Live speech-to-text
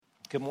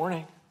Good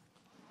morning.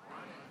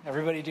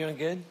 Everybody doing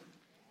good?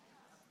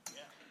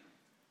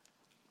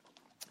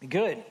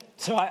 Good.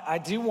 So I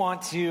do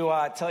want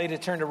to tell you to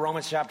turn to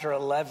Romans chapter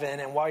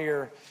 11, and while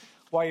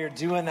you're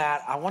doing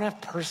that, I want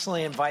to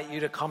personally invite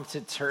you to come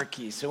to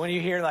Turkey. So when you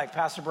hear like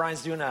Pastor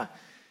Brian's doing a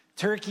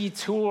Turkey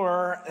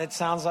tour, it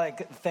sounds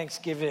like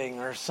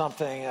Thanksgiving or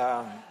something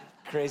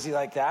crazy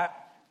like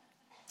that.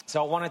 So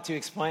I wanted to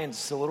explain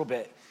just a little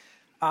bit.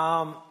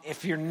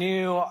 If you're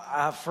new,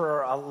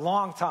 for a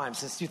long time,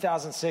 since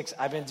 2006,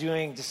 I've been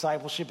doing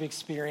discipleship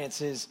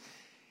experiences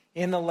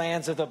in the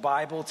lands of the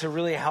Bible to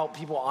really help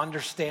people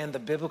understand the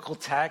biblical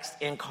text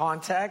in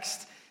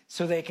context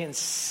so they can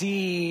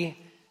see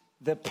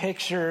the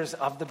pictures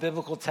of the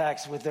biblical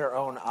text with their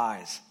own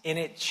eyes. And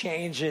it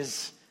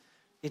changes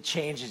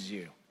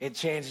you. It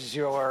changes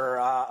your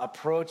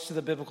approach to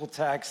the biblical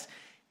text.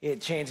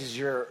 It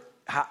changes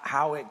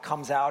how it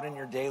comes out in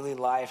your daily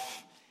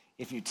life.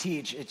 If you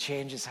teach, it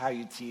changes how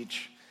you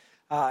teach.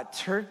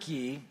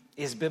 Turkey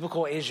is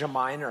biblical Asia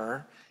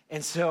Minor.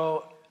 And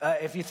so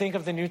if you think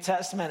of the New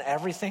Testament,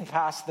 everything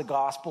past the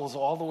Gospels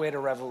all the way to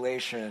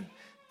Revelation,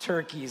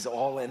 Turkey's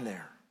all in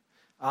there.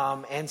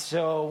 And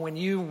so when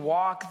you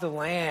walk the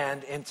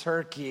land in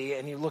Turkey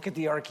and you look at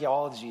the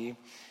archaeology,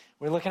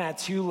 we're looking at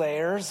two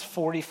layers.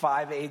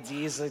 45 AD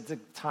is like the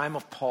time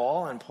of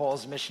Paul and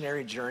Paul's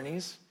missionary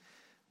journeys.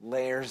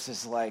 Layers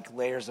is like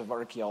layers of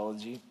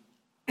archaeology.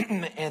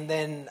 And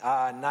then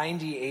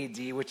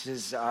 90 AD, which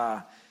is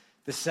the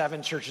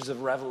seven churches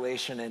of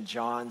Revelation and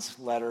John's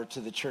letter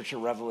to the church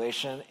of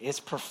Revelation, is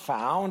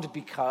profound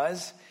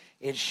because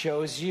it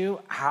shows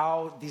you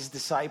how these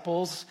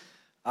disciples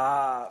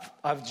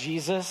of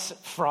Jesus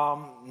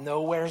from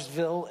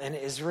Nowheresville in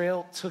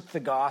Israel took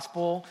the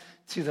gospel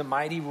to the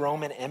mighty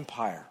Roman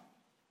Empire.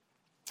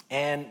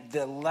 And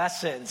the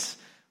lessons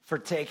for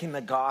taking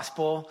the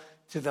gospel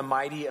to the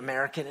mighty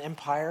American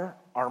Empire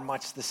are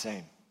much the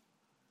same.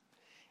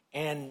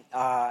 And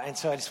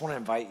so I just want to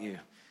invite you.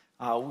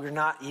 We're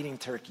not eating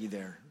turkey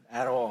there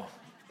at all.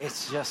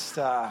 It's just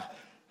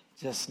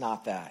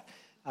not that.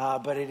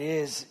 But it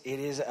is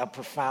a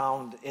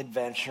profound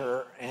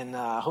adventure, and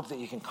I hope that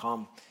you can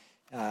come.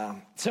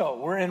 So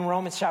we're in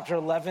Romans chapter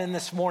 11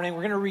 this morning.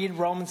 We're going to read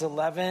Romans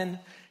 11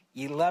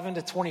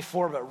 to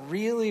 24, but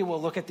really we'll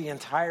look at the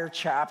entire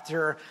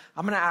chapter.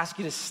 I'm going to ask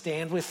you to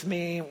stand with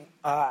me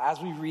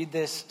as we read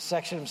this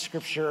section of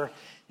Scripture.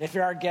 If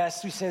you're our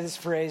guest, we say this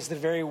phrase, the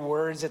very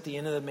words at the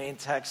end of the main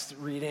text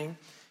reading,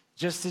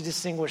 just to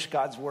distinguish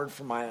God's word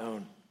from my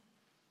own.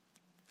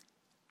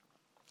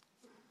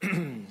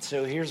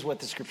 So here's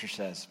what the scripture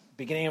says.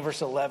 Beginning of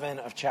verse 11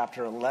 of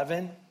chapter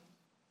 11.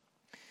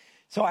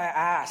 So I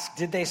ask,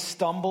 did they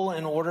stumble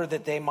in order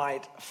that they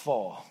might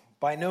fall?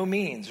 By no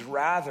means.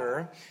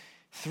 Rather,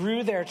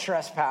 through their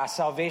trespass,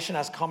 salvation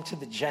has come to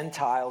the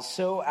Gentiles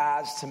so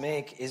as to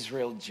make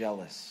Israel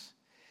jealous.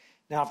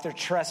 Now, if their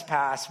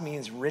trespass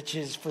means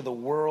riches for the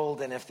world,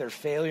 and if their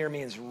failure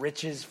means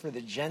riches for the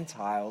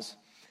Gentiles,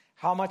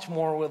 how much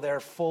more will their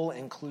full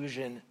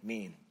inclusion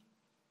mean?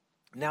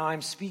 Now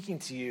I'm speaking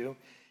to you,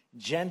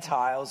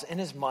 Gentiles,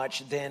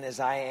 inasmuch then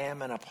as I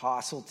am an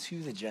apostle to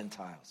the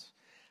Gentiles.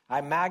 I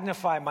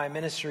magnify my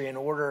ministry in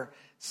order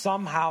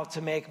somehow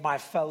to make my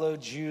fellow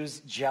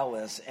Jews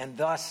jealous, and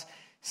thus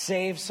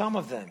save some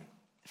of them.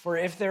 For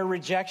if their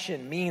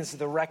rejection means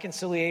the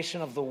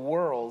reconciliation of the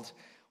world,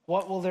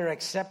 what will their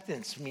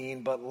acceptance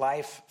mean but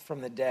life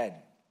from the dead?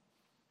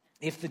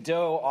 If the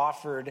dough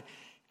offered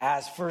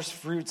as first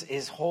fruits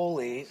is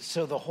holy,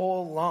 so is the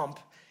whole lump.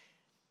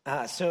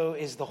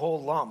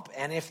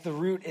 And if the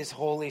root is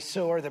holy,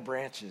 so are the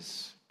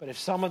branches. But if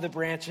some of the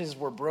branches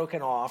were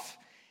broken off,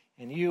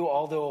 and you,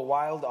 although a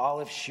wild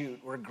olive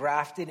shoot, were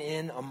grafted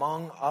in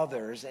among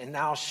others, and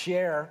now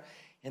share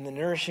in the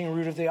nourishing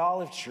root of the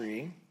olive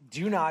tree,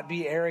 do not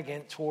be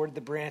arrogant toward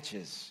the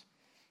branches.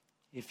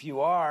 If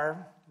you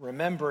are,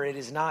 remember, it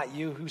is not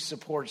you who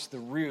supports the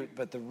root,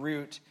 but the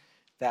root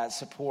that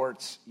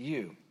supports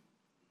you.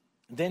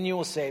 Then you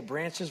will say,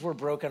 branches were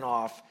broken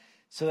off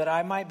so that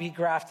I might be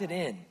grafted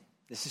in.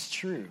 This is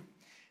true.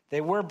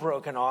 They were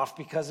broken off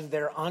because of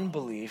their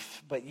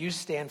unbelief, but you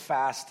stand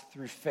fast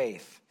through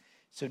faith.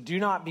 So do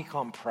not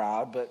become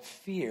proud, but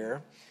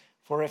fear.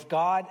 For if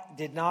God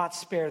did not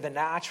spare the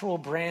natural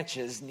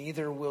branches,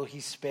 neither will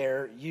he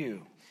spare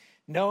you.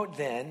 Note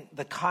then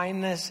the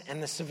kindness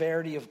and the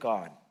severity of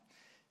God.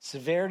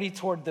 Severity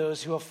toward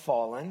those who have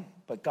fallen,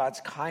 but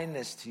God's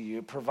kindness to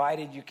you,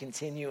 provided you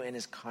continue in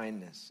his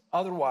kindness.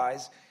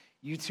 Otherwise,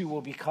 you too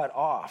will be cut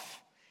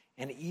off.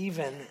 And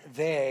even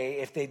they,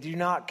 if they do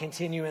not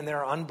continue in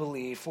their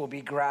unbelief, will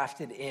be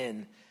grafted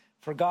in.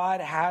 For God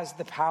has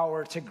the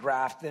power to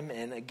graft them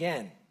in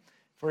again.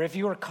 For if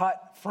you are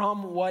cut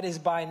from what is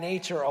by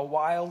nature a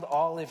wild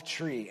olive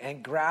tree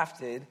and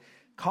grafted,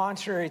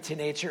 contrary to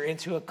nature,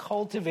 into a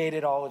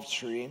cultivated olive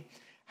tree,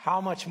 how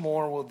much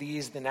more will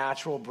these, the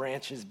natural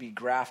branches, be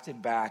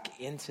grafted back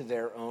into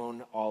their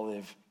own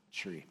olive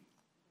tree?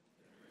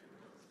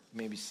 You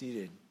may be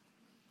seated.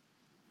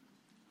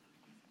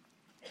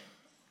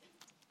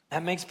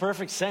 That makes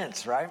perfect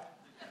sense, right?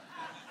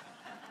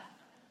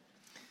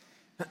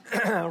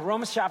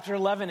 Romans chapter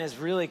 11 is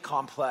really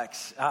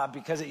complex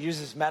because it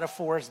uses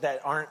metaphors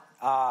that aren't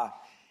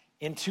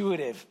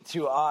intuitive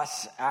to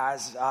us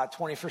as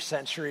 21st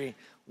century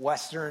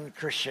Western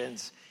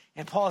Christians.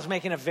 And Paul is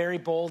making a very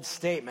bold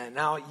statement.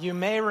 Now, you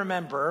may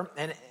remember,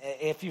 and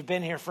if you've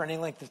been here for any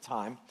length of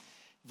time,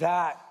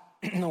 that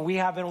we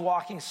have been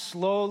walking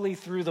slowly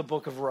through the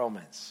book of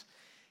Romans.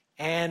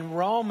 And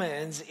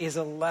Romans is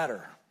a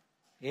letter.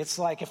 It's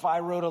like if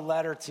I wrote a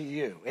letter to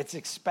you. It's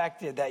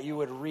expected that you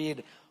would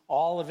read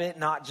all of it,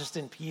 not just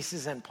in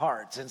pieces and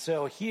parts. And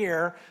so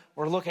here,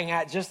 we're looking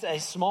at just a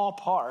small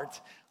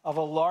part of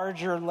a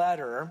larger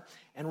letter.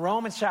 And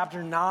Romans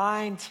chapter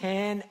 9,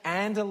 10,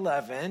 and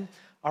 11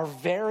 are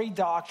very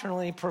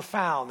doctrinally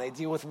profound. They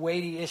deal with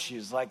weighty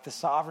issues like the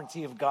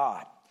sovereignty of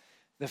God,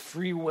 the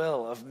free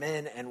will of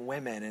men and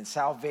women, and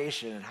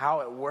salvation and how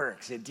it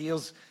works. It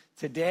deals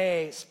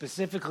today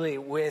specifically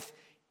with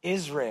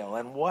Israel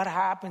and what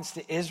happens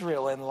to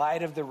Israel in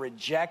light of the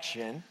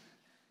rejection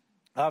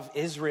of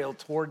Israel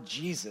toward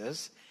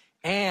Jesus,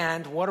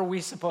 and what are we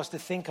supposed to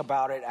think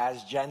about it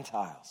as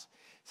Gentiles.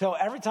 So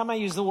every time I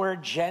use the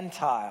word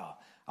Gentile,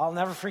 I'll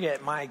never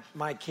forget my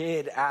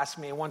kid asked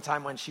me one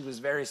time when she was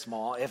very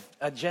small if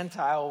a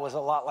Gentile was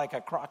a lot like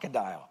a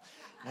crocodile.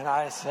 And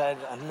I said,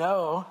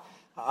 no,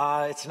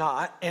 it's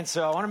not. And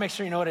so I want to make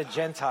sure you know what a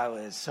Gentile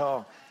is.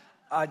 So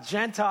a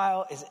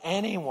Gentile is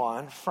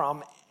anyone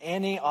from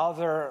any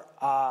other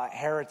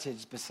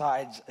heritage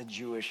besides a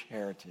Jewish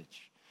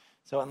heritage.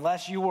 So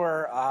unless you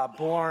were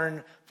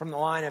born from the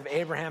line of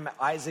Abraham,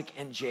 Isaac,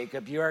 and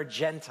Jacob, you are a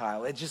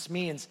Gentile. It just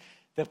means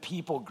the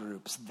people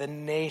groups, the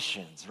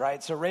nations,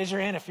 right? So raise your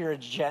hand if you're a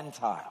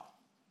Gentile,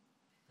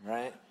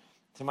 right?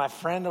 To my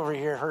friend over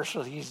here,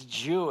 Herschel, he's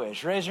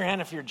Jewish. Raise your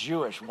hand if you're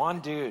Jewish. One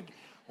dude,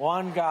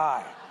 one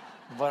guy.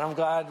 But I'm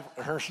glad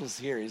Herschel's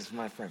here. He's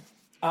my friend.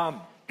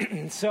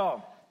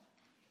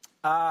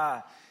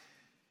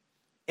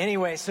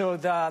 Anyway, so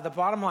the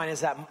bottom line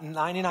is that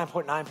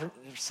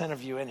 99.9%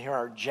 of you in here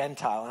are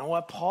Gentile. And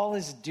what Paul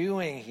is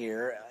doing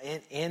here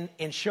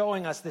in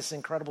showing us this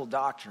incredible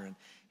doctrine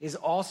is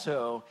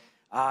also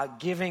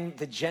giving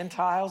the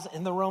Gentiles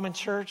in the Roman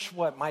church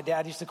what my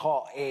dad used to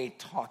call a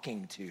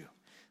talking to.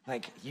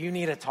 Like, you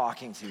need a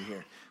talking to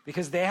here.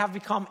 Because they have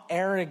become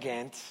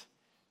arrogant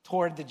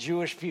toward the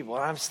Jewish people.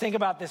 And I'm just thinking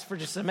about this for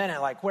just a minute.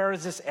 Like, where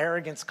does this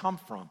arrogance come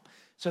from?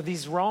 So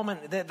these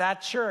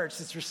that church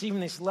that's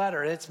receiving this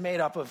letter, it's made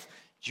up of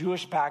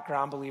Jewish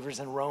background believers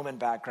and Roman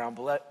background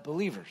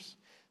believers.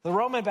 The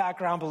Roman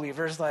background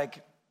believers,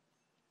 like,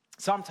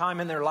 sometime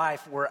in their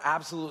life, were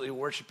absolutely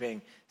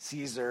worshiping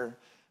Caesar.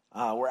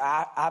 Were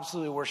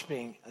absolutely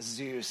worshiping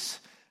Zeus,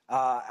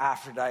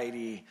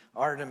 Aphrodite,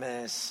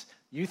 Artemis.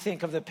 You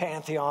think of the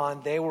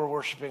pantheon, they were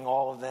worshiping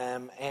all of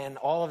them. And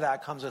all of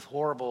that comes with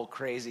horrible,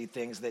 crazy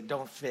things that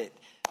don't fit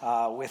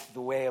with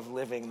the way of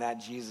living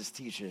that Jesus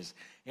teaches.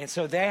 And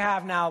so they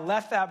have now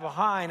left that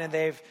behind,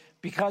 and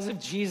because of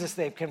Jesus,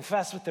 they've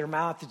confessed with their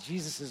mouth that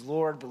Jesus is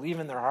Lord, believe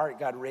in their heart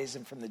God raised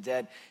him from the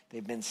dead.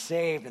 They've been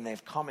saved, and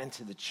they've come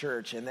into the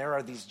church. And there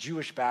are these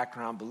Jewish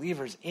background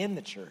believers in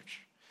the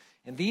church.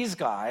 And these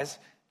guys,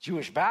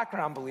 Jewish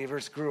background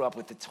believers, grew up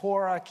with the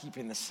Torah,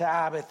 keeping the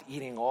Sabbath,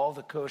 eating all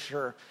the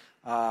kosher,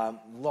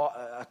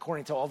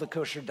 according to all the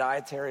kosher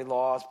dietary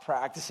laws,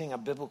 practicing a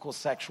biblical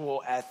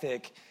sexual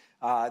ethic.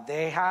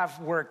 They have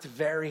worked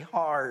very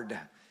hard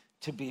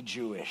to be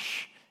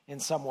Jewish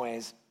in some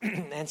ways.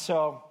 And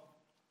so,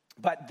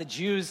 but the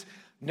Jews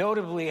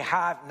notably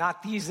have,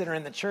 not these that are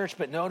in the church,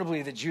 but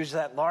notably the Jews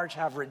at large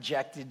have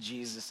rejected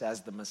Jesus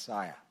as the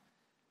Messiah,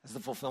 as the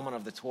fulfillment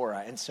of the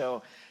Torah. And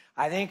so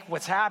I think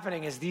what's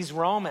happening is these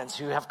Romans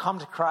who have come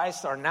to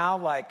Christ are now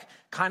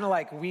kind of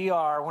like we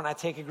are when I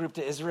take a group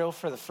to Israel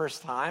for the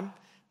first time.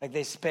 Like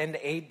they spend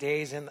 8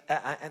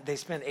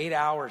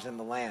 hours in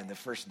the land the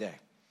first day.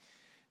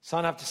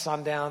 Sun up to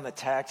sundown, the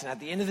text. And at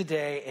the end of the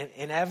day,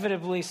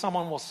 inevitably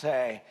someone will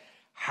say,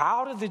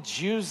 how do the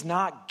Jews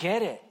not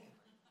get it?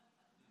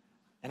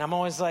 And I'm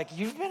always like,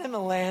 you've been in the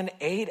land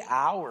 8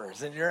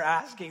 hours and you're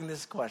asking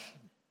this question.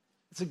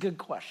 It's a good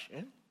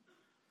question.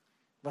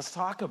 Let's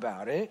talk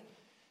about it.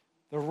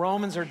 The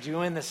Romans are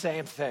doing the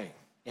same thing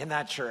in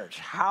that church.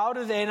 How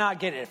do they not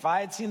get it? If I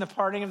had seen the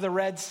parting of the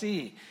Red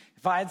Sea,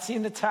 if I had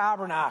seen the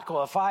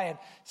tabernacle, if I had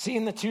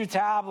seen the 2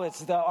 tablets,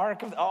 the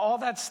ark of all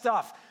that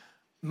stuff,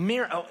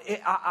 why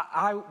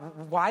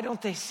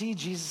don't they see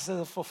Jesus as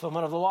the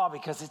fulfillment of the law?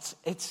 Because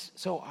it's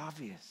so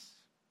obvious,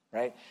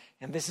 right?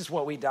 And this is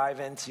what we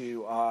dive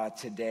into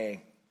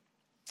today.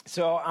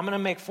 So I'm going to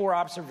make 4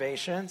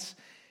 observations,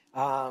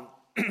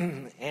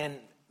 and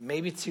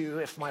maybe 2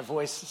 if my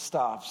voice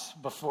stops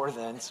before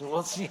then. So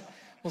we'll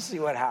see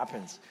what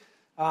happens.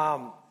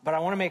 But I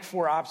want to make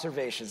 4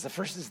 observations. The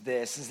first is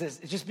this.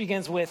 It just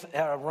begins with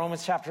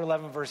Romans chapter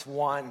 11, verse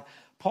 1.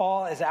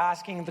 Paul is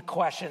asking the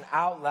question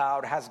out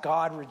loud, has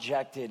God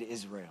rejected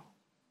Israel?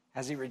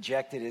 Has he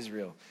rejected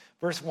Israel?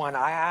 Verse 1,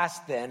 I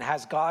ask then,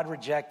 has God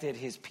rejected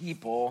his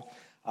people?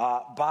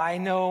 By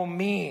no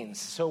means.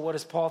 So what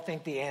does Paul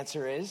think the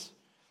answer is?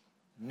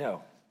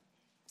 No.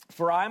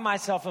 For I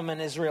myself am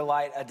an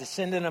Israelite, a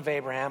descendant of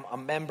Abraham, a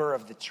member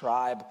of the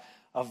tribe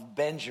of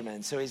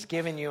Benjamin. So he's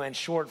given you in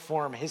short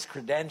form his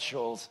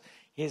credentials,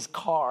 his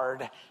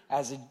card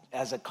as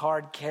a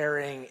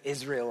card-carrying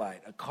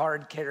Israelite, a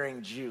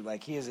card-carrying Jew.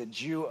 Like he is a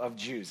Jew of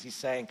Jews. He's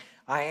saying,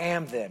 I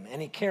am them.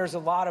 And he cares a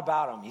lot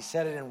about them. He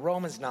said it in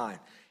Romans 9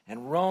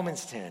 and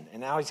Romans 10.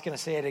 And now he's going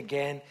to say it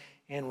again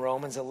in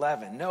Romans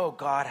 11. No,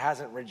 God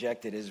hasn't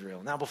rejected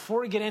Israel. Now,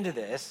 before we get into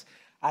this,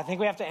 I think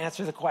we have to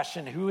answer the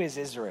question, who is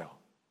Israel?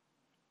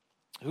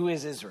 Who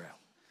is Israel?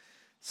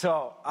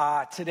 So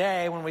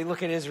today, when we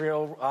look at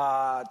Israel,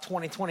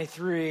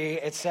 2023,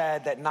 it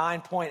said that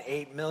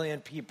 9.8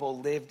 million people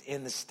lived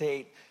in the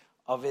state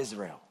of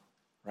Israel,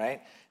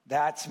 right?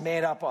 That's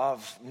made up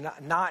of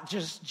not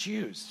just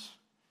Jews.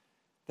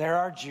 There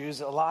are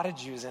Jews, a lot of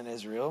Jews in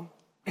Israel,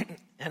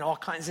 and all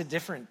kinds of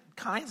different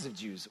kinds of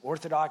Jews.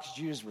 Orthodox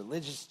Jews,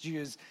 religious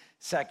Jews,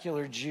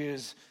 secular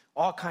Jews,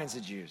 all kinds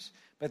of Jews.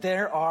 But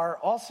there are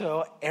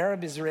also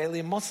Arab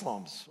Israeli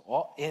Muslims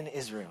in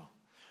Israel.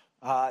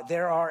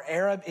 There are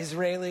Arab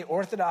Israeli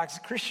Orthodox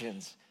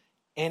Christians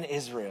in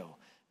Israel.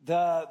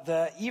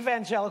 The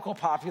evangelical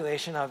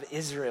population of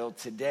Israel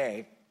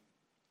today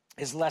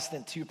is less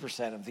than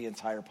 2% of the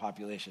entire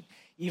population.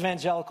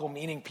 Evangelical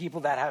meaning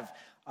people that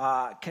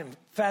have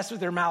confessed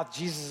with their mouth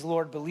Jesus is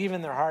Lord, believe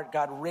in their heart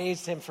God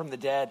raised him from the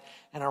dead,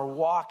 and are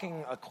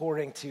walking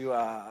according to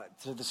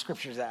the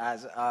scriptures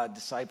as a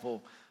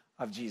disciple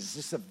of Jesus.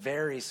 Just a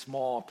very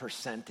small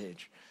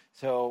percentage.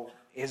 So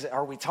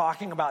are we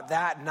talking about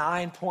that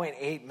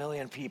 9.8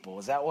 million people?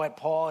 Is that what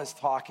Paul is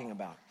talking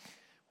about?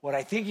 What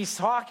I think he's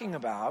talking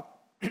about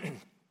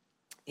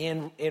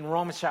in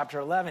Romans chapter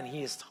 11,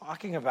 he is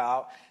talking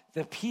about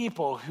the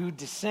people who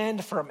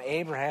descend from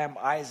Abraham,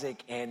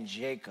 Isaac, and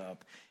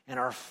Jacob and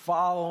are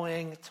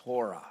following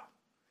Torah.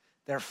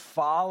 They're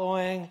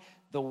following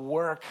the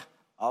work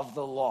of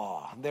the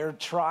law. They're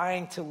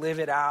trying to live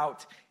it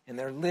out, and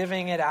they're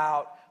living it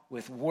out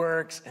with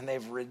works, and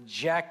they've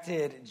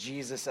rejected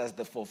Jesus as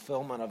the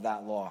fulfillment of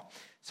that law.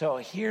 So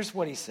here's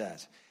what he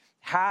says.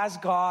 Has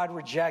God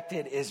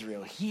rejected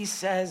Israel? He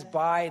says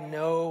by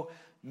no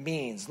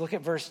means. Look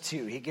at verse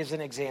 2. He gives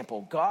an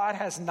example. God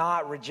has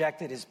not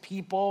rejected his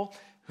people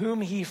whom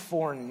he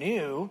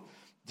foreknew.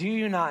 Do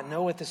you not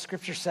know what the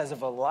scripture says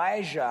of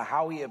Elijah,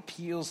 how he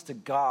appeals to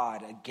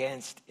God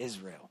against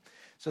Israel?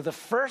 So the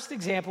first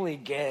example he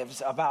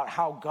gives about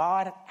how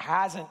God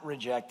hasn't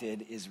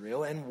rejected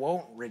Israel and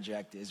won't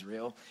reject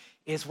Israel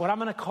is what I'm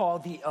going to call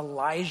the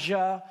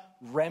Elijah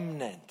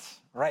remnant,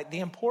 right? The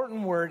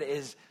important word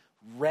is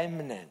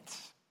remnant.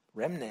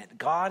 Remnant.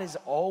 God is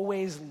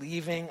always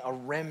leaving a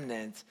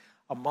remnant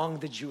among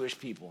the Jewish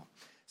people.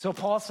 So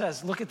Paul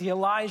says, look at the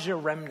Elijah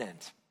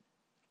remnant.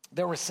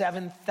 There were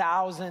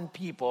 7,000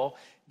 people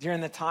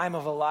during the time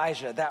of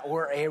Elijah that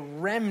were a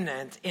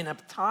remnant in a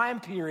time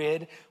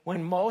period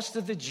when most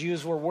of the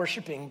Jews were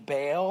worshiping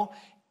Baal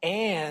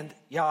and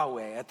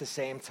Yahweh at the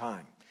same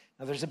time.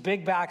 Now, there's a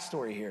big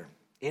backstory here.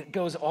 It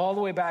goes all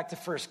the way back to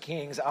 1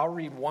 Kings. I'll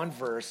read one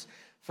verse.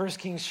 1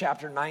 Kings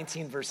chapter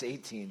 19, verse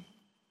 18.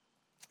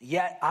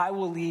 Yet I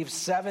will leave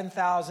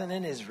 7,000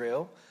 in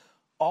Israel,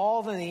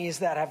 all the knees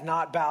that have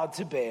not bowed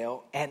to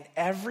Baal, and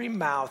every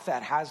mouth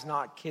that has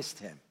not kissed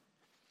him.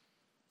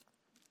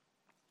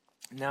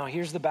 Now,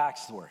 here's the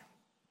backstory.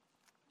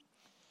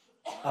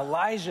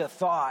 Elijah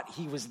thought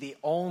he was the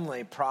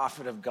only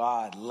prophet of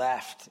God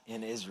left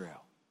in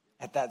Israel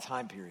at that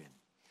time period.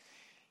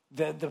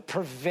 The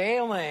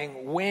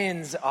prevailing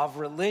winds of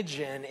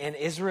religion in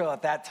Israel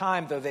at that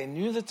time, though they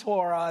knew the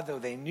Torah, though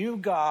they knew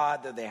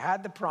God, though they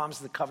had the promise,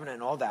 the covenant,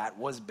 and all that,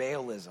 was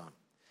Baalism.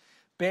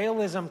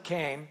 Baalism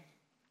came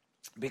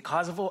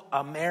because of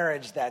a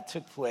marriage that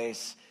took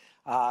place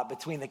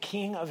between the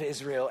king of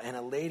Israel and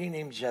a lady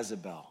named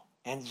Jezebel.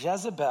 And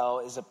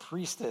Jezebel is a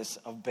priestess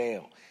of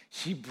Baal.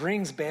 She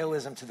brings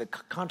Baalism to the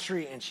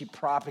country and she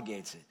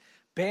propagates it.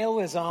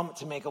 Baalism,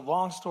 to make a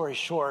long story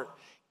short,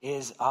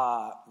 is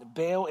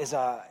Baal is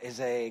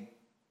a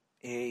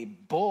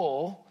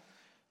bull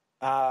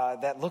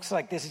that looks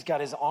like this. He's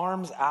got his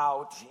arms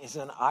out. He's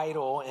an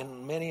idol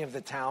in many of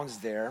the towns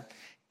there.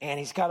 And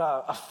he's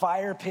got a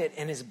fire pit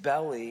in his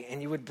belly.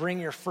 And you would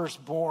bring your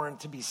firstborn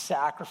to be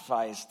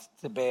sacrificed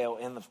to Baal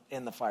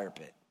in the fire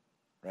pit,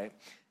 right?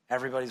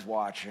 Everybody's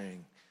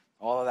watching,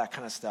 all of that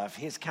kind of stuff.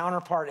 His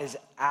counterpart is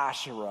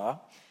Asherah.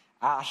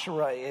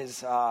 Asherah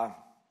is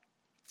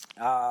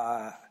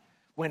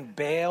when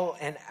Baal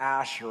and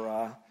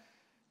Asherah,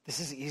 this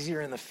is easier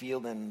in the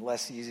field and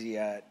less easy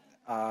at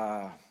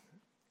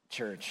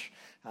church.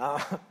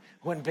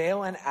 When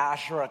Baal and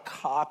Asherah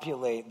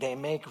copulate, they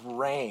make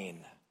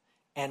rain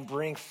and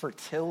bring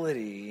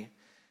fertility.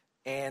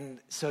 And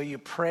so you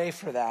pray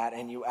for that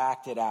and you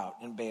act it out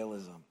in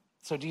Baalism.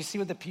 So do you see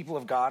what the people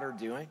of God are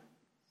doing?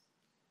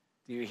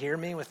 Do you hear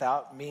me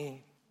without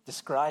me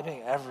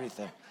describing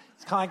everything?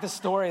 It's kind of like the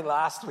story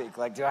last week.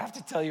 Like, do I have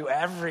to tell you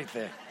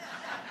everything?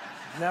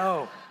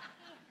 No.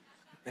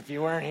 If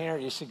you weren't here,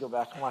 you should go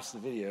back and watch the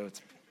video.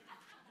 It's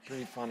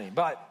pretty funny.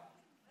 But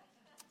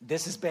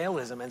this is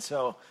Baalism. And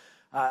so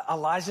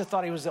Elijah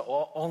thought he was the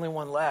only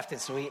one left,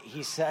 and so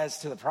he says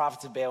to the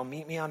prophets of Baal,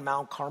 meet me on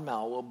Mount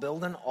Carmel. We'll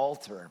build an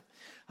altar.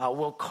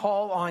 We'll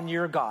call on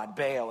your God,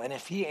 Baal, and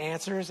if he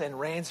answers and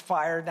rains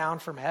fire down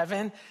from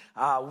heaven,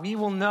 we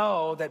will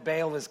know that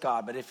Baal is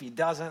God. But if he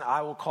doesn't,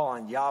 I will call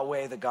on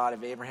Yahweh, the God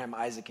of Abraham,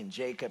 Isaac, and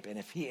Jacob. And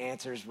if he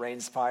answers,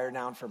 rains fire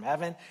down from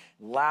heaven,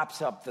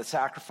 laps up the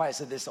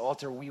sacrifice of this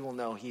altar, we will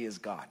know he is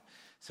God.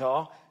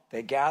 So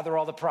they gather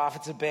all the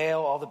prophets of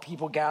Baal. All the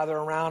people gather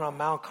around on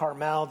Mount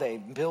Carmel. They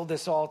build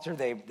this altar.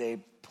 They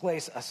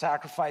place a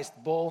sacrificed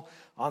bull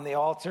on the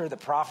altar. The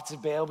prophets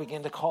of Baal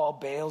begin to call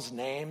Baal's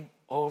name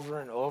over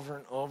and over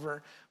and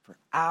over for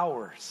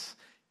hours.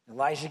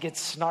 Elijah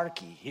gets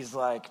snarky. He's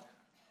like,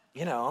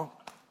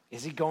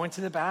 is he going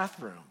to the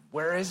bathroom?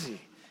 Where is he?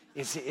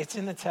 It's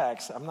in the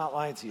text. I'm not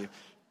lying to you.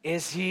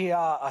 Is he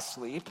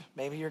asleep?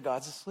 Maybe your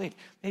God's asleep.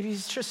 Maybe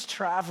he's just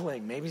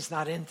traveling. Maybe he's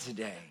not in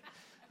today.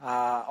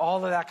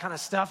 All of that kind of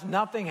stuff.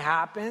 Nothing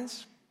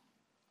happens.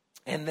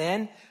 And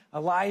then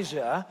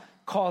Elijah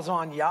calls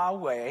on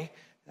Yahweh,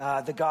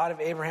 the God of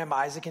Abraham,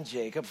 Isaac, and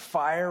Jacob.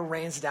 Fire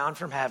rains down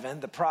from heaven.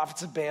 The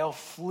prophets of Baal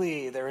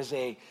flee. There is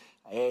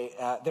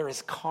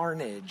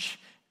carnage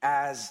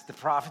as the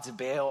prophets of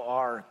Baal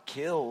are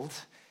killed.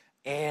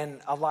 And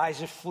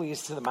Elijah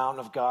flees to the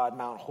mountain of God,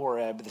 Mount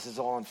Horeb. This is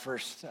all in 1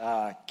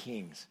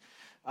 Kings.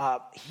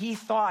 He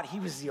thought he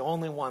was the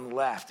only one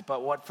left.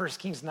 But what 1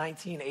 Kings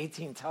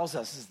 19:18 tells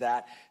us is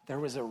that there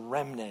was a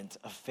remnant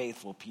of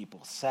faithful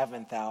people,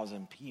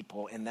 7,000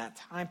 people in that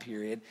time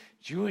period,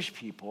 Jewish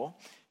people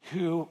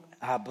who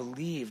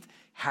believed,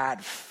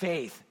 had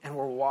faith, and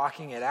were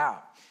walking it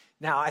out.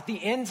 Now, at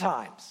the end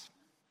times,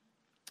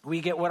 we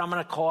get what I'm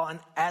going to call an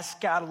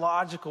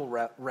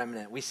eschatological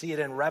remnant. We see it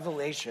in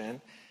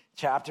Revelation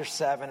chapter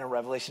 7 and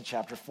Revelation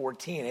chapter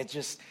 14.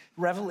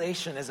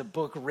 Revelation is a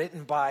book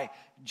written by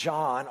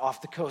John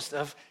off the coast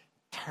of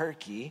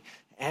Turkey.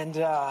 And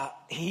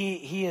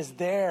he is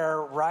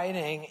there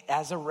writing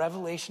as a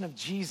revelation of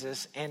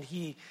Jesus, and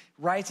he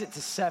writes it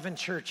to 7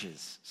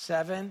 churches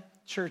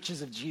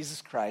of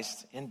Jesus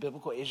Christ in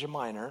biblical Asia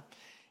Minor.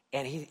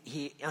 And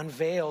he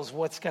unveils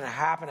what's going to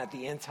happen at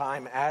the end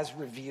time as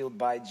revealed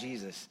by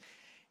Jesus.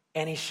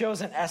 And he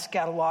shows an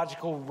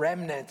eschatological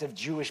remnant of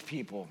Jewish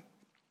people.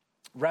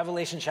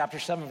 Revelation chapter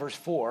 7, verse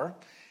 4.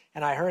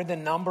 And I heard the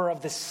number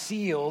of the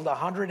sealed,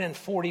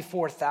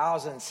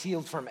 144,000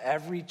 sealed from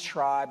every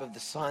tribe of the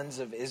sons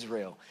of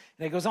Israel.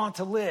 And it goes on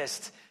to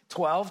list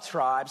 12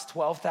 tribes,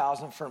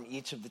 12,000 from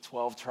each of the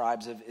 12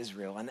 tribes of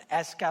Israel. An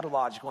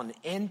eschatological, an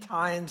end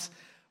times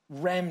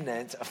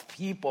remnant of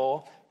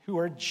people who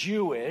are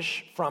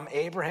Jewish from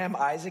Abraham,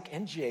 Isaac,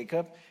 and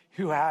Jacob,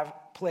 who have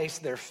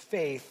placed their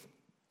faith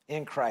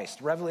in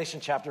Christ. Revelation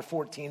chapter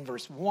 14,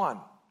 verse 1.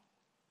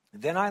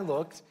 Then I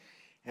looked,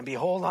 and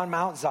behold, on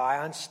Mount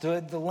Zion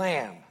stood the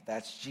Lamb,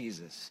 that's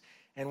Jesus,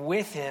 and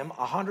with him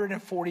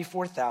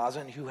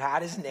 144,000 who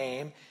had his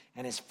name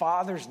and his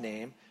father's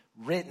name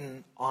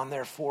written on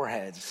their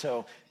foreheads.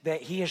 So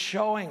that he is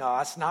showing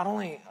us not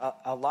only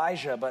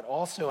Elijah, but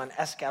also an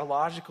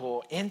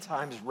eschatological end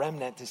times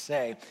remnant to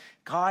say,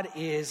 God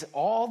is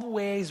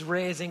always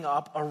raising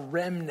up a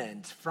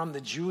remnant from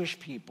the Jewish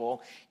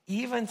people,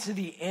 even to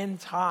the end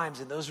times.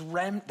 And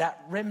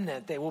that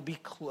remnant, they will be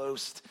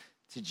close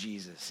to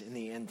Jesus in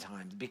the end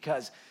times,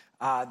 because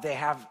they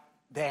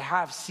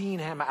have seen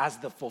him as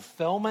the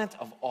fulfillment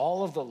of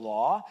all of the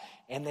law,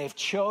 and they've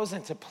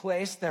chosen to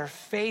place their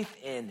faith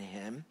in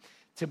him,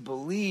 to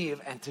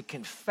believe and to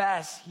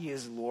confess he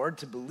is Lord,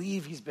 to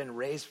believe he's been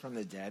raised from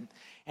the dead,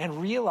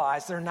 and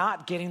realize they're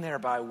not getting there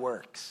by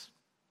works,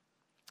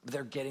 but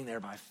they're getting there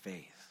by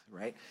faith,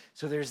 right?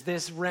 So there's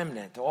this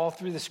remnant all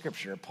through the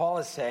scripture. Paul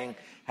is saying,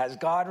 has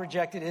God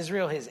rejected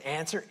Israel? His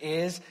answer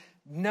is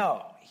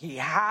no, he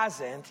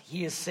hasn't.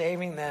 He is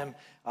saving them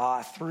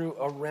through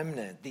a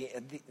remnant.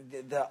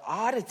 The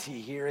oddity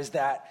here is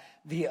that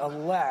the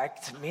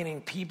elect,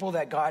 meaning people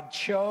that God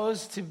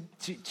chose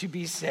to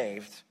be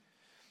saved,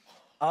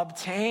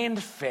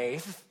 obtained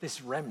faith,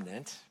 this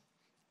remnant,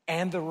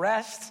 and the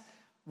rest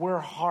were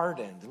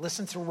hardened.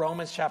 Listen to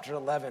Romans chapter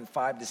 11,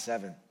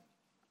 5-7.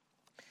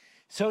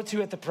 So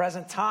too at the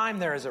present time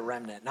there is a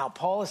remnant. Now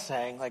Paul is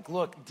saying,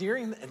 look,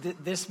 during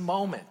this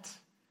moment,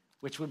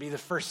 which would be the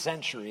first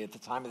century at the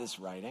time of this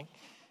writing,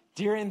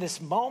 during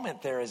this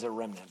moment there is a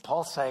remnant.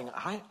 Paul's saying,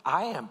 I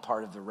am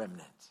part of the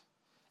remnant.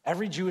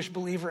 Every Jewish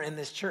believer in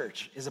this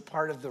church is a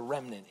part of the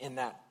remnant in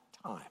that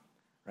time,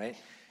 right?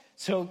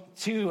 So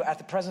too, at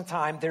the present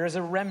time, there is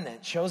a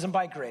remnant chosen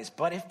by grace.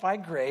 But if by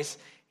grace,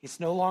 it's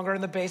no longer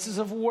on the basis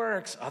of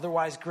works,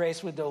 otherwise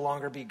grace would no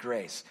longer be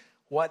grace.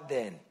 What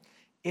then?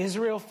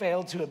 Israel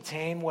failed to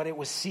obtain what it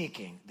was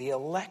seeking. The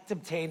elect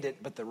obtained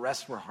it, but the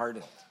rest were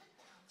hardened.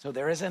 So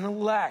there is an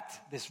elect,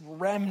 this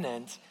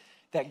remnant,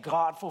 that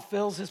God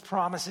fulfills his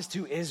promises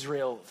to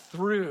Israel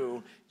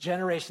through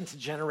generation to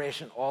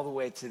generation, all the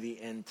way to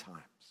the end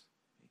times.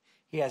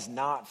 He has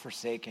not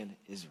forsaken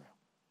Israel.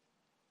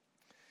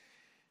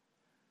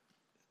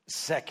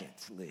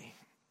 Secondly,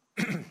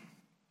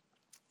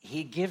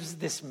 he gives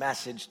this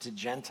message to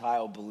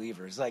Gentile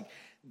believers. Like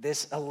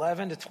this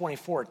 11 to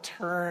 24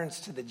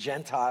 turns to the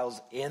Gentiles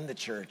in the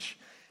church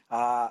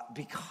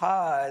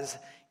because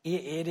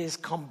it is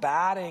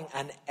combating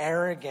an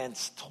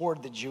arrogance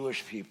toward the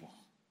Jewish people,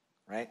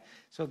 right?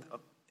 So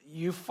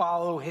you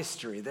follow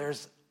history.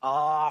 There's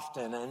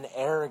often an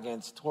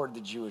arrogance toward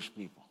the Jewish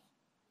people,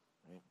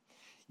 right?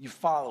 You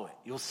follow it.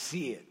 You'll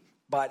see it.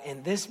 But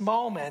in this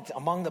moment,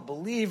 among the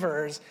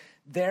believers,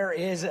 there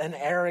is an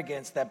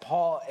arrogance that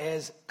Paul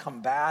is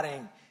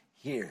combating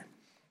here.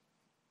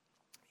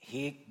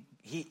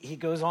 He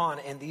goes on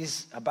in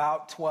these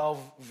about 12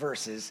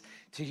 verses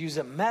to use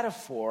a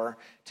metaphor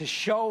to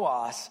show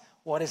us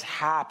what has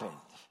happened.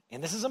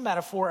 And this is a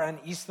metaphor an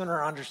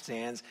Easterner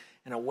understands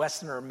and a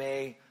Westerner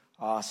may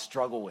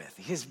struggle with.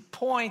 His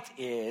point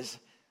is,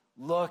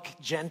 look,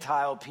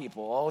 Gentile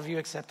people, all of you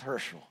except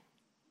Herschel.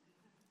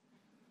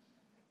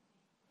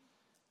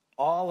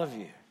 All of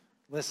you,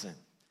 listen,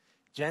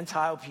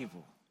 Gentile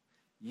people,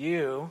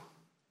 you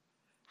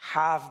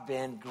have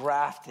been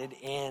grafted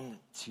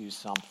into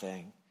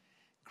something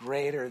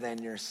greater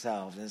than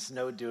yourselves, and it's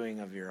no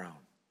doing of your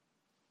own.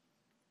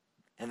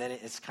 And then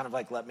it's kind of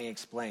like, let me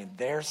explain.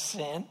 Their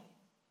sin,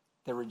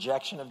 the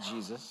rejection of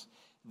Jesus,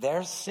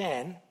 their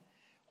sin,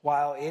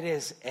 while it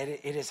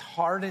is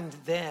hardened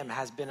them,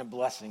 has been a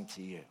blessing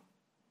to you.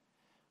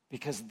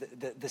 Because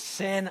the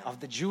sin of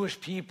the Jewish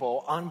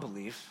people,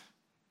 unbelief,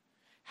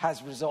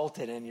 has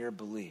resulted in your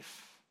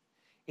belief.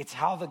 It's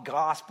how the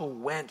gospel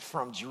went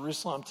from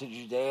Jerusalem to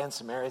Judea and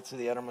Samaria to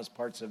the uttermost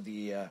parts of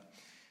the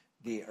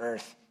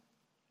earth.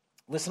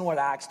 Listen to what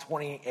Acts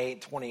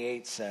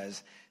 28:28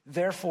 says.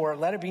 Therefore,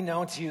 let it be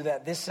known to you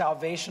that this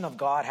salvation of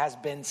God has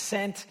been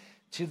sent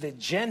to the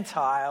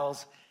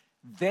Gentiles.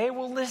 They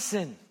will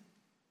listen.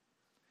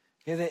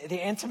 Okay,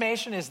 the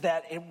intimation is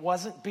that it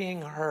wasn't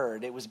being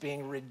heard. It was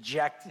being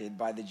rejected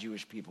by the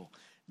Jewish people.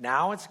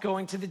 Now it's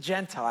going to the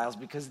Gentiles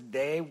because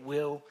they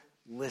will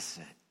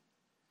listen.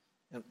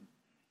 Now,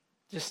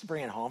 just to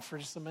bring it home for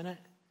just a minute,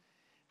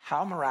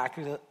 how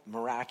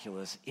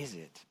miraculous is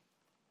it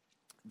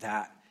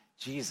that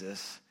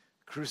Jesus,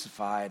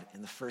 crucified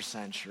in the first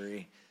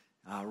century,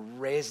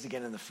 raised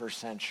again in the first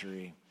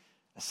century,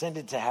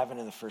 ascended to heaven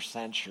in the first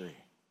century?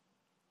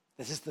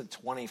 This is the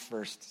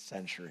 21st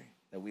century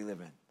that we live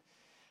in.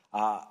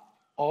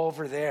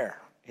 Over there,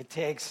 it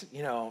takes,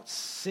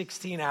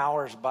 16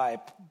 hours by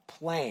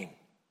plane.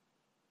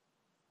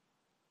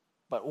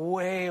 But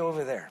way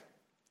over there,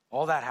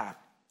 all that happened.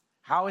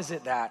 How is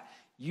it that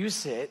you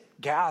sit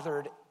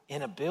gathered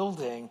in a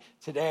building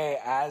today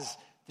as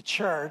the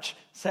church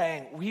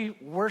saying we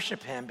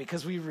worship him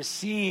because we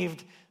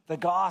received the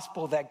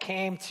gospel that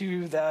came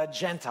to the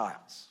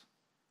Gentiles?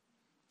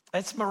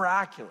 It's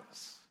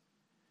miraculous.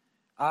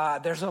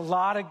 There's a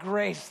lot of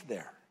grace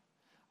there,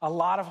 a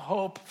lot of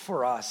hope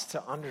for us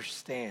to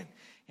understand.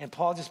 And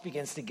Paul just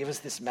begins to give us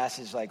this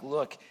message like,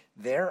 look,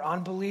 their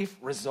unbelief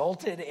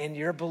resulted in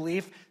your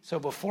belief. So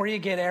before you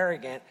get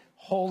arrogant,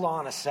 hold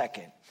on a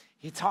second.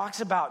 He talks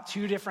about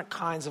two different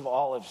kinds of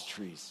olive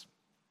trees.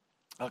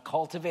 A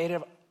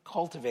cultivated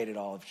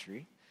olive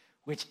tree,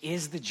 which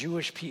is the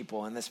Jewish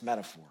people in this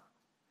metaphor.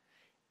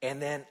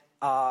 And then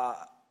a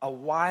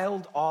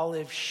wild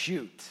olive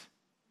shoot,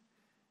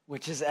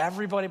 which is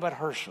everybody but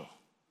Herschel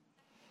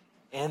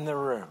in the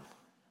room.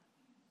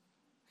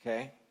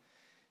 Okay?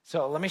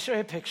 So let me show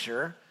you a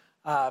picture.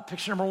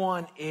 Picture number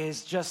one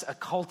is just a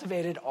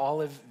cultivated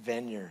olive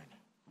vineyard,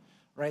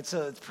 right?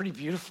 So it's pretty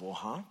beautiful,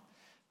 huh?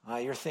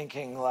 You're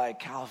thinking like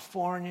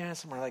California,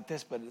 somewhere like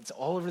this, but it's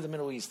all over the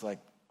Middle East like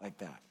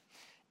that.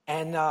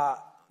 And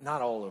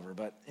not all over,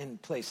 but in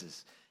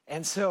places.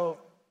 And so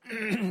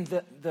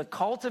the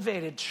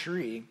cultivated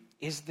tree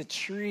is the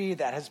tree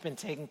that has been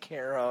taken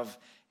care of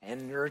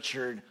and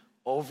nurtured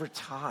over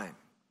time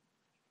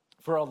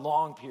for a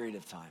long period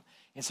of time.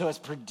 And so it's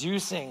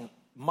producing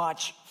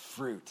much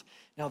fruit.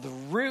 Now, the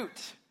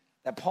root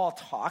that Paul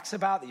talks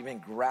about, that you've been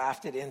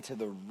grafted into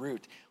the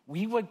root,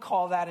 we would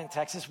call that in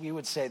Texas, we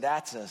would say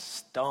that's a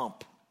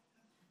stump,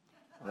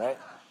 right?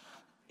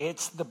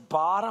 It's the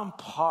bottom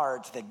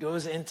part that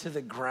goes into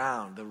the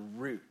ground, the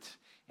root.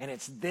 And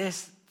it's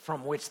this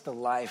from which the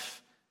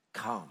life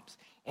comes.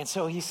 And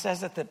so he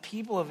says that the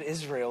people of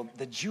Israel,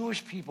 the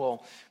Jewish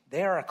people,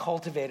 they are a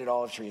cultivated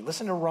olive tree.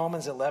 Listen to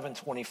Romans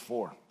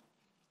 11:24.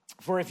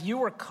 For if you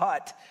were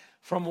cut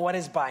from what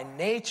is by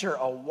nature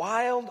a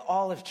wild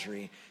olive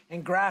tree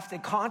and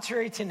grafted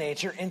contrary to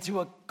nature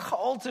into a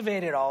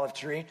cultivated olive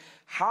tree,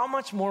 how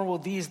much more will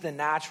these, the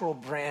natural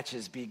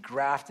branches, be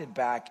grafted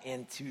back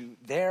into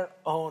their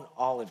own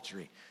olive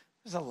tree?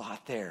 There's a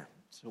lot there.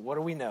 So what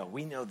do we know?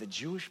 We know the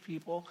Jewish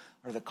people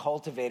are the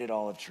cultivated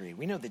olive tree.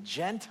 We know the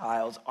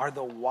Gentiles are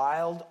the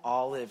wild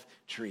olive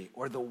tree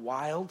or the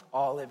wild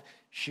olive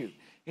shoot.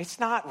 It's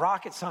not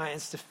rocket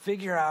science to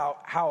figure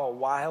out how a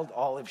wild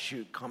olive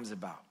shoot comes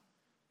about.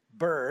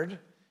 Bird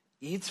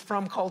eats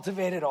from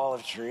cultivated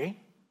olive tree,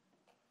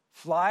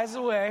 flies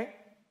away,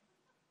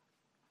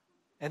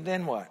 and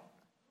then what?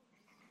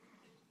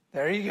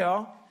 There you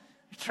go.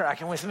 You're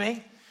tracking with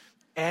me.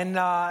 And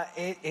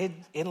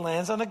it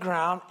lands on the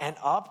ground, and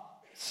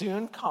up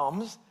soon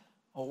comes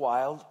a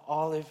wild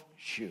olive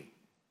shoot.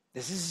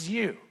 This is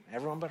you,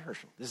 everyone but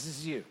Herschel. This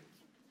is you.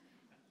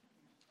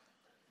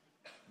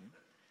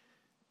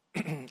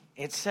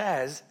 It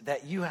says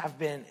that you have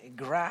been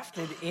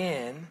grafted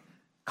in,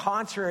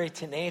 contrary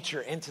to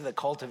nature, into the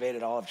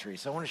cultivated olive tree.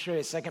 So I want to show you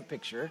a second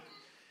picture.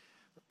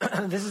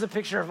 This is a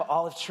picture of an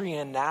olive tree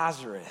in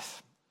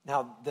Nazareth.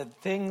 Now, the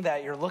thing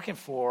that you're looking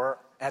for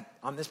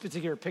on this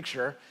particular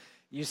picture,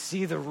 you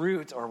see the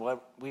root, or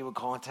what we would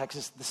call in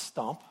Texas, the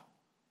stump.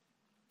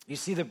 You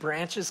see the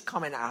branches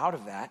coming out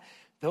of that.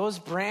 Those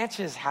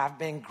branches have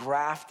been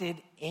grafted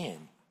in,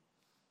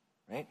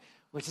 right?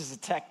 Which is a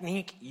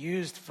technique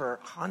used for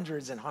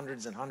hundreds and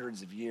hundreds and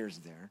hundreds of years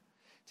there,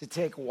 to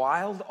take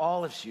wild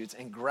olive shoots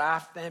and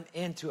graft them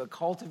into a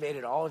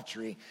cultivated olive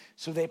tree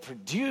so they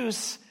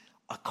produce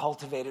a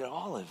cultivated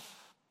olive.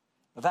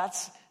 Now,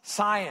 that's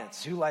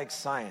science. Who likes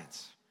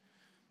science?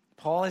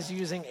 Paul is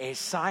using a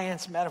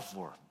science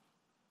metaphor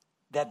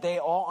that they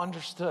all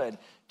understood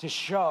to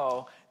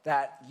show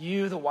that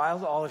you, the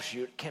wild olive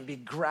shoot, can be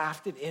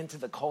grafted into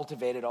the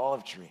cultivated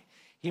olive tree.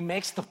 He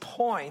makes the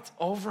point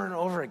over and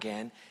over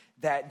again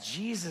that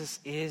Jesus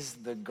is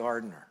the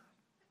gardener,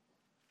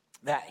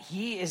 that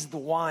he is the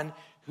one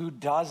who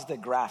does the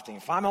grafting.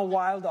 If I'm a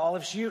wild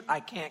olive shoot, I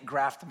can't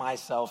graft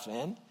myself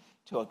in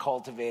to a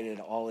cultivated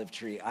olive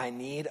tree. I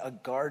need a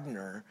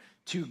gardener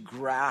to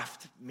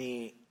graft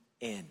me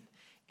in.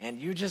 And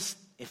you just,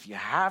 if you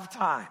have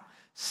time,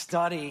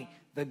 study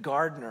the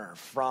gardener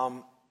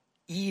from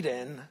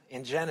Eden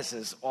in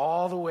Genesis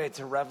all the way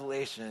to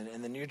Revelation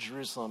in the New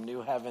Jerusalem,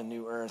 new heaven,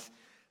 new earth,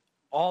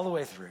 all the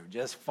way through.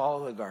 Just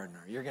follow the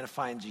gardener. You're going to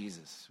find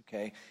Jesus,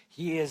 okay?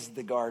 He is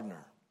the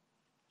gardener.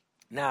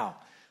 Now,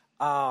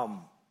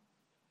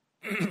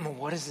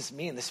 what does this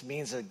mean? This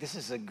means that this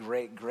is a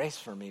great grace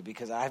for me,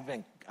 because I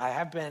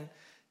have been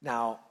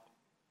now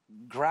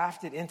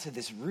grafted into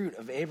this root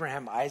of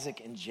Abraham, Isaac,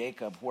 and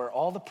Jacob, where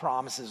all the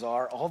promises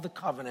are, all the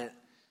covenants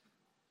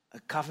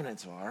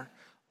are,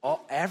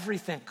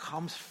 everything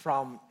comes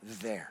from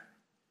there.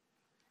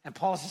 And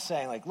Paul's just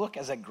saying, like, look,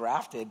 as a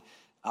grafted,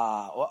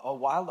 a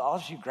wild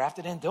olive shoot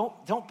grafted in,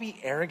 don't be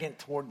arrogant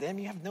toward them.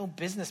 You have no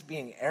business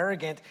being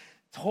arrogant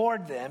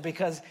toward them,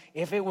 because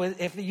if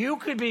you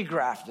could be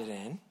grafted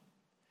in,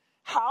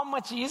 how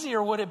much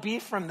easier would it be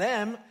for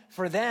them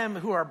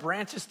who are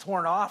branches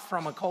torn off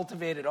from a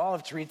cultivated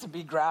olive tree to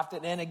be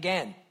grafted in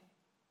again?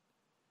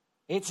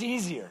 It's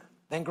easier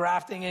than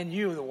grafting in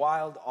you, the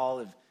wild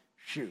olive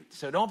shoot.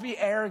 So don't be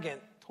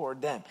arrogant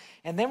toward them.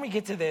 And then we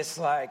get to this,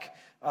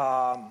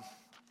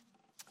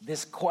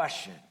 this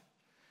question.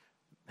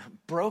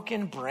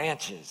 Broken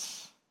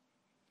branches.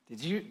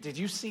 Did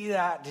you see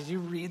that? Did you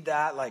read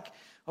that?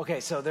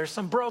 Okay, so there's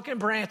some broken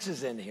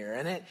branches in here.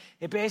 And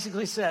it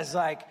basically says,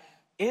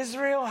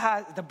 Israel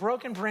has the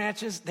broken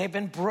branches. They've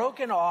been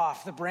broken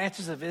off, the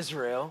branches of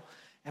Israel,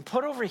 and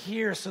put over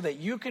here so that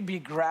you could be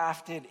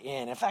grafted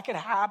in. If that could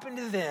happen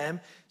to them,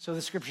 so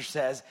the scripture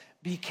says,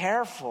 be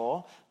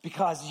careful,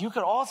 because you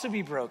could also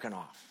be broken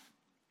off.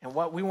 And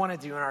what we want to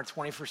do in our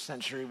 21st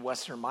century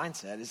Western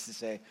mindset is to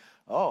say,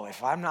 oh,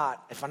 if I'm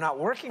not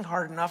working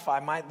hard enough, I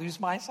might lose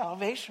my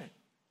salvation.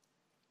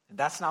 And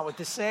that's not what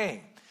this is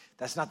saying.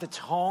 That's not the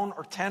tone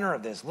or tenor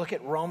of this. Look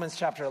at Romans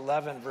chapter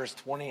 11, verse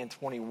 20 and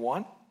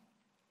 21.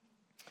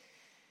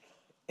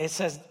 It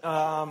says,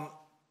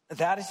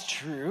 that is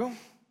true.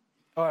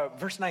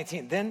 Verse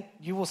 19, then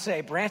you will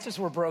say, branches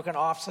were broken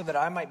off so that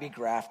I might be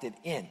grafted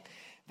in.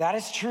 That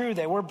is true.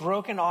 They were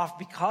broken off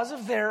because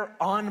of their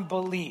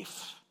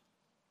unbelief.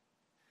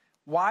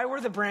 Why were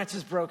the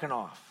branches broken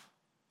off?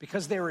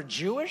 Because they were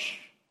Jewish?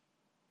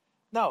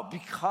 No,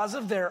 because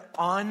of their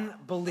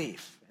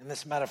unbelief in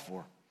this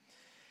metaphor.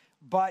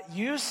 But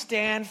you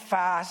stand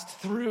fast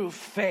through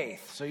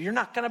faith. So you're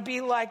not going to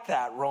be like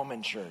that,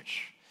 Roman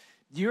church.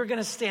 You're going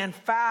to stand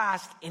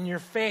fast in your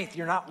faith.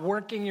 You're not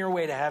working your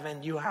way to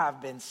heaven. You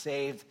have been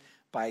saved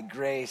by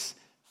grace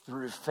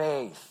through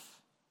faith.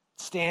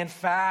 Stand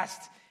fast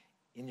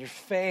in your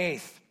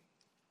faith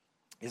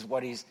is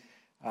what he's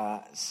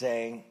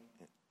saying.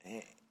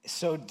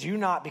 So do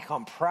not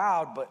become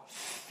proud, but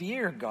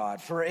fear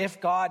God. For if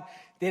God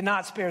did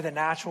not spare the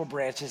natural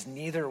branches,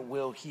 neither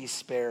will he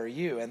spare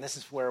you. And this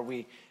is where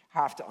we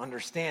have to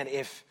understand,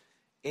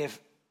 if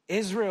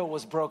Israel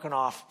was broken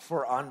off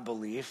for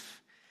unbelief,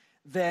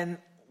 then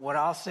what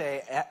I'll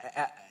say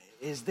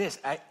is this: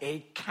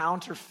 a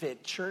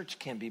counterfeit church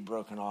can be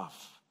broken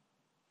off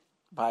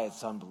by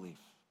its unbelief.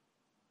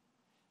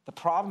 The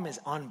problem is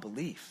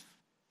unbelief.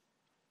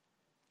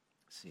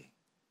 See,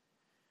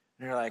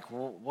 and you're like,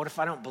 well, what if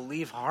I don't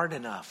believe hard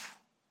enough?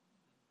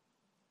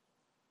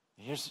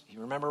 You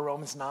remember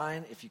Romans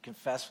 9? If you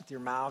confess with your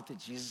mouth that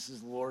Jesus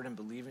is Lord and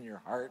believe in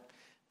your heart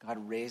God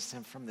raised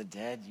him from the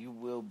dead, you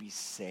will be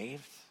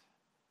saved.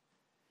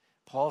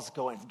 Paul's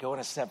going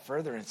a step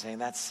further and saying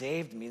that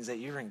saved means that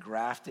you're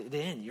engrafted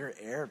in. You're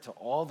heir to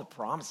all the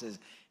promises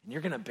and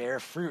you're going to bear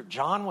fruit.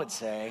 John would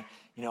say,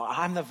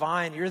 I'm the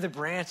vine, you're the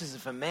branches.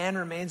 If a man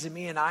remains in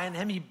me and I in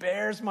him, he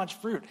bears much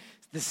fruit.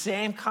 It's the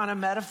same kind of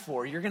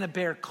metaphor. You're going to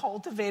bear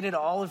cultivated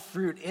olive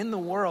fruit in the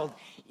world,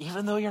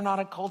 even though you're not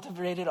a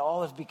cultivated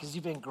olive, because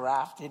you've been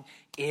grafted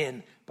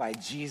in by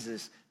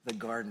Jesus, the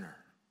gardener.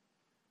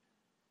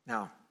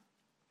 Now,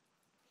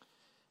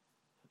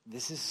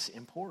 this is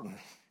important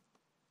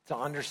to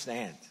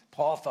understand.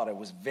 Paul thought it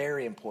was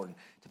very important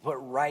to put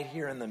right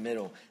here in the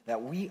middle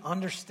that we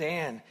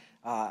understand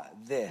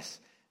this,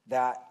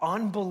 that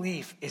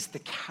unbelief is the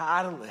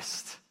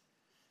catalyst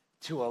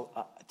to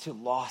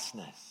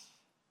lostness.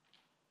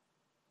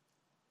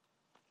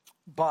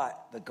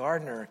 But the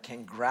gardener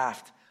can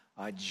graft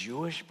a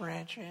Jewish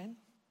branch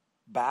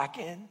back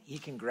in. He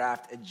can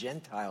graft a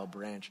Gentile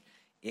branch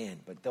in.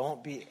 But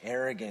don't be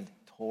arrogant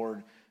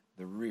toward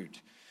the root.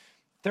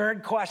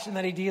 Third question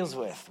that he deals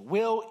with: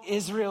 will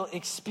Israel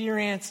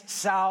experience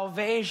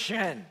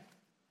salvation?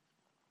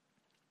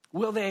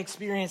 Will they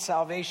experience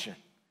salvation?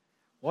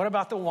 What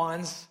about the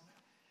ones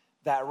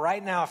that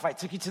right now, if I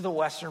took you to the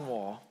Western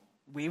Wall,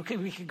 we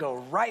could go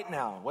right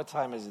now. What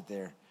time is it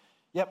there?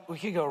 Yep, we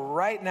could go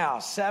right now,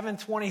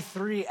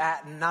 7:23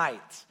 at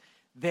night.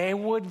 They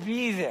would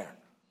be there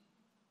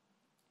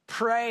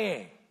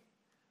praying,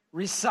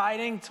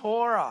 reciting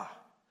Torah,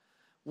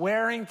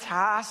 wearing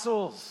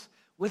tassels,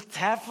 with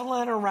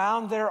tefillin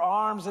around their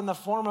arms in the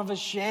form of a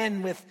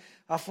shin, with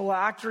a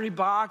phylactery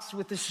box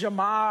with the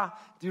Shema,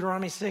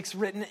 Deuteronomy 6,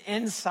 written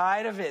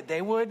inside of it.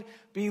 They would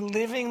be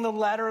living the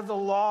letter of the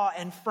law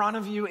in front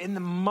of you in the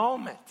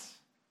moment.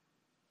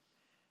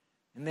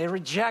 And they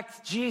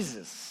reject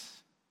Jesus.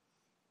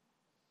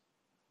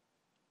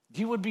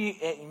 You would be,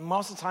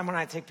 most of the time when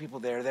I take people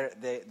there,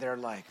 they're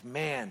like,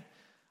 man,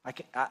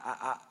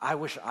 I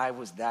wish I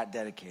was that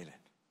dedicated.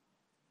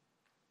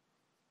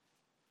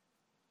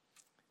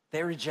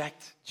 They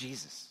reject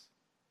Jesus.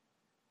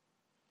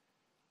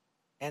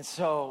 And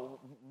so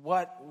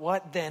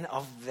what then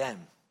of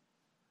them?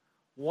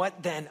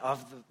 What then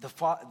of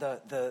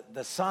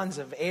the sons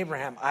of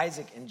Abraham,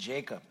 Isaac, and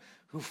Jacob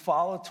who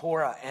follow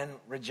Torah and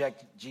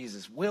reject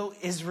Jesus? Will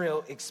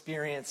Israel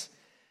experience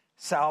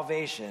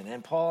salvation?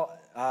 And Paul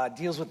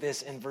deals with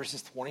this in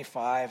verses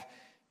 25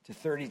 to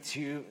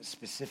 32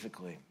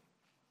 specifically.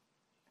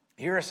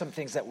 Here are some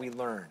things that we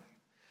learn.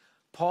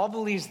 Paul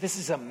believes this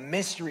is a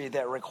mystery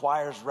that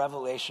requires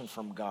revelation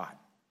from God.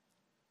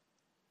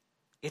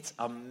 It's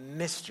a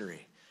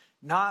mystery.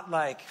 Not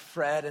like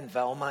Fred and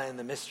Velma in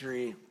the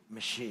Mystery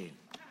Machine.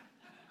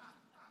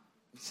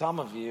 Some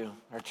of you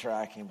are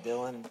tracking.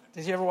 Dylan,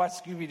 did you ever watch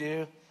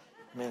Scooby-Doo?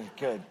 I mean,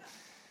 good.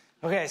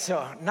 Okay,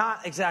 so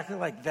not exactly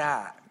like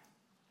that.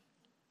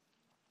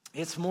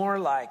 It's more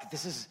like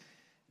this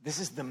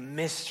is the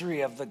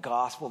mystery of the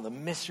gospel, the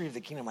mystery of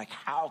the kingdom. Like,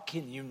 how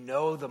can you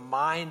know the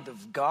mind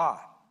of God?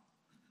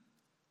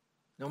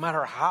 No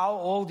matter how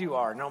old you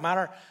are, no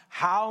matter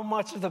how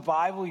much of the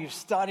Bible you've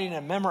studied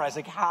and memorized,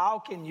 like, how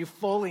can you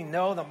fully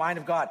know the mind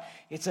of God?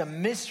 It's a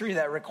mystery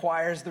that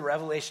requires the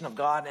revelation of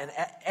God, and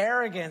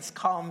arrogance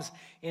comes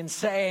in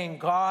saying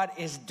God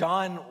is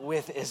done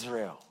with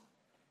Israel.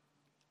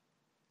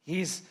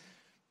 He's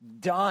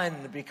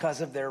done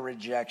because of their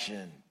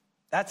rejection.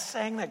 That's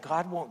saying that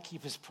God won't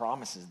keep his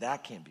promises.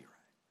 That can't be right.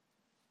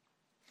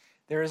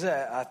 There is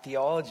a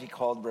theology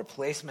called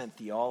replacement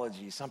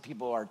theology. Some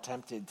people are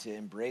tempted to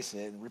embrace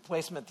it.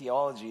 Replacement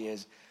theology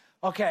is,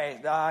 okay,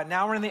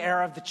 now we're in the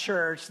era of the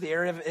church. The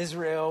era of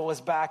Israel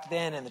was back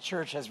then, and the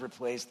church has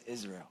replaced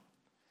Israel.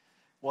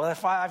 Well,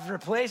 if I've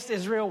replaced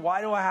Israel,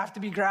 why do I have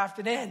to be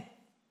grafted in?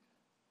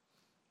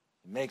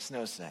 It makes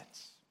no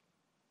sense.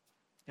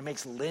 It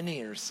makes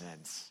linear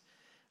sense,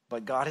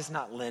 but God is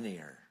not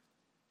linear.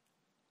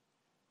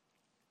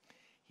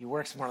 He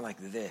works more like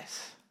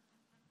this.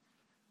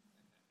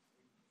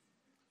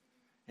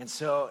 And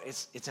so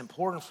it's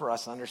important for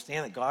us to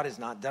understand that God is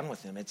not done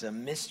with him. It's a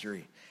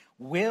mystery.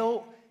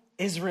 Will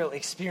Israel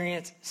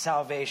experience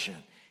salvation?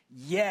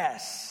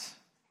 Yes,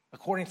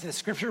 according to the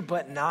scripture,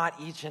 but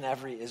not each and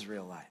every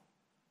Israelite.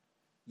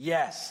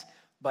 Yes,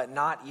 but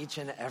not each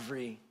and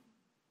every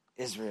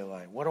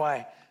Israelite. What do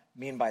I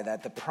mean by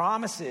that? The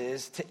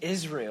promises to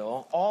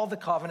Israel, all the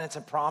covenants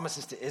and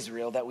promises to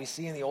Israel that we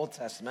see in the Old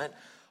Testament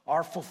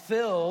are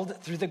fulfilled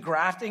through the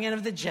grafting in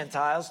of the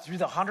Gentiles, through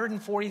the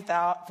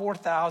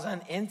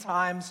 144,000 end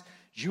times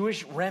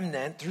Jewish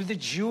remnant, through the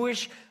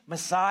Jewish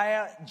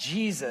Messiah,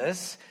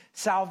 Jesus.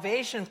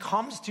 Salvation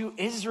comes to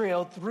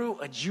Israel through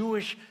a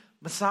Jewish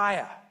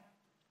Messiah.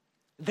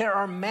 There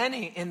are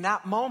many in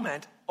that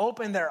moment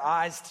opened their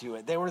eyes to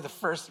it. They were the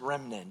first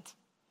remnant,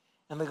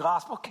 and the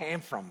gospel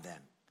came from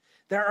them.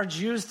 There are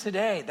Jews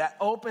today that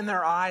open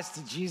their eyes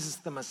to Jesus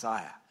the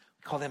Messiah.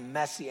 We call them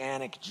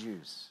Messianic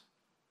Jews.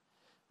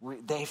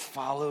 They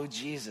follow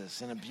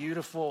Jesus in a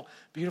beautiful,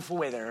 beautiful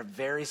way. They're a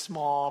very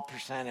small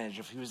percentage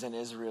of who's in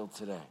Israel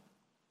today.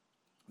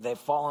 They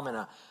follow him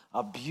in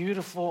a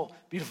beautiful,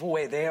 beautiful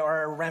way. They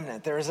are a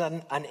remnant. There is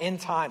an end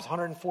times,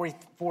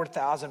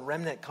 144,000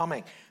 remnant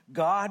coming.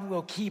 God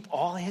will keep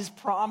all his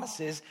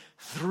promises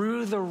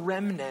through the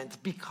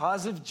remnant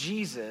because of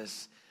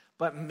Jesus,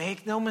 But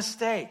make no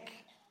mistake,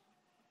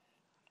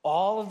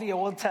 all of the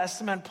Old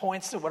Testament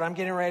points to what I'm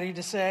getting ready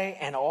to say,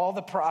 and all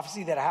the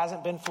prophecy that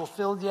hasn't been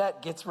fulfilled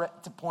yet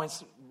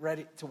points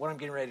ready to what I'm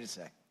getting ready to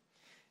say.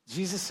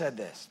 Jesus said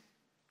this: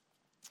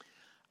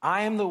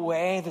 I am the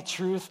way, the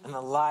truth, and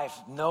the life.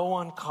 No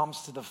one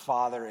comes to the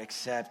Father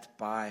except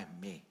by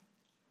me.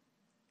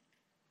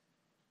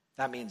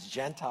 That means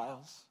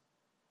Gentiles.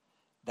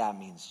 That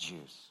means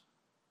Jews.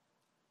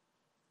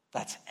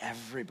 That's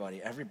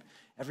everybody, every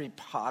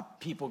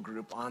people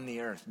group on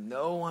the earth.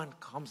 No one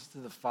comes to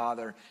the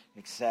Father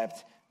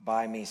except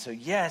by me. So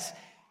yes,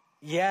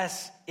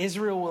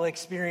 Israel will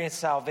experience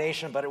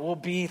salvation, but it will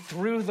be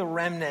through the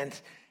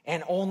remnant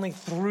and only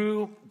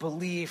through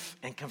belief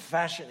and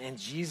confession in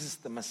Jesus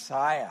the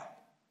Messiah.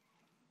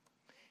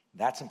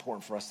 That's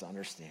important for us to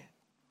understand.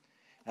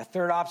 A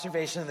third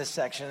observation of this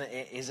section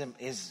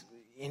is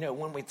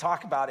when we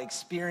talk about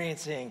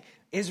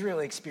Israel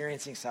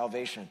experiencing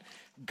salvation,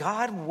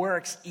 God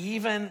works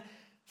even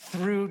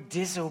through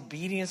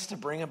disobedience to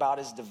bring about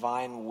his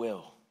divine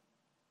will.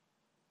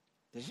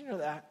 Did you know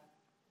that?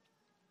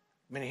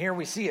 I mean, here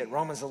we see it,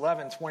 Romans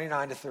 11,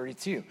 29 to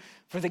 32.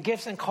 For the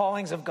gifts and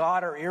callings of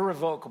God are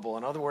irrevocable.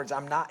 In other words,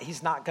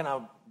 he's not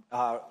going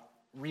to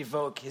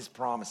revoke his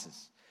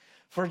promises.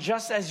 For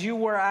just as you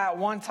were at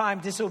one time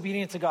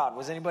disobedient to God.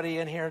 Was anybody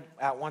in here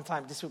at one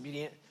time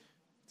disobedient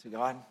to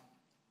God?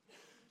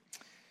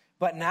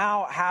 But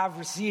now have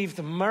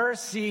received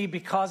mercy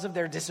because of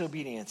their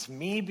disobedience.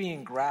 Me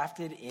being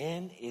grafted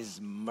in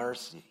is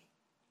mercy.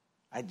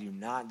 I do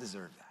not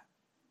deserve that.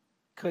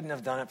 Couldn't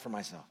have done it for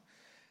myself.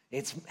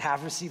 It's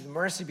have received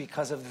mercy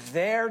because of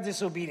their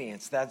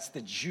disobedience. That's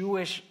the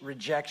Jewish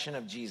rejection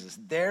of Jesus.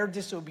 Their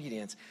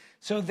disobedience.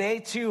 So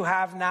they too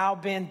have now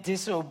been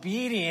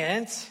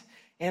disobedient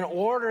in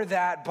order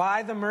that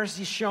by the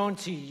mercy shown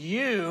to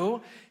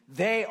you,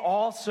 they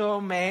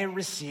also may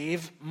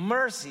receive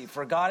mercy.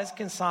 For God has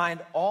consigned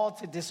all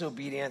to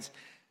disobedience,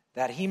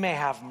 that he may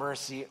have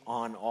mercy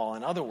on all.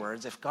 In other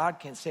words, if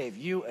God can save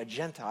you, a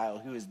Gentile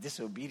who is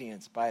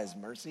disobedient by his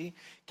mercy,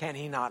 can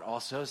he not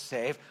also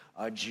save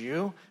a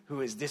Jew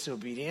who is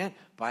disobedient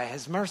by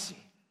his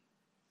mercy?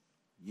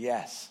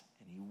 Yes,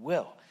 and he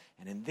will.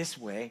 And in this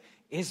way,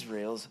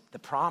 the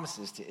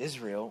promises to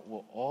Israel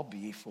will all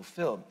be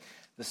fulfilled.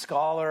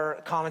 The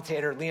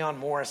commentator Leon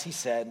Morris, he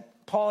said,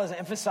 Paul is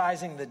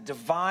emphasizing the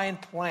divine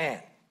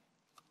plan.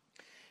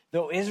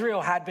 Though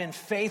Israel had been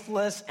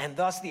faithless and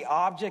thus the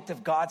object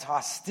of God's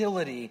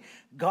hostility,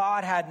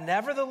 God had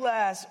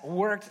nevertheless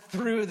worked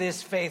through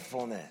this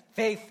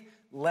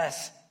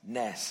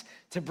faithlessness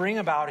to bring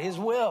about his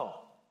will.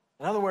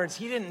 In other words,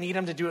 he didn't need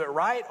them to do it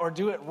right or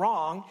do it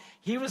wrong.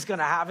 He was going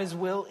to have his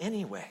will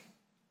anyway.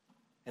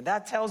 And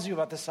that tells you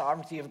about the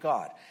sovereignty of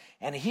God.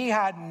 And he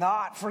had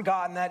not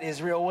forgotten that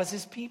Israel was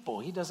his people.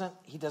 He doesn't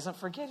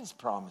forget his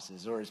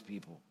promises or his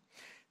people.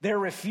 Their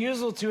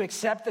refusal to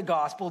accept the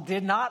gospel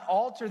did not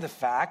alter the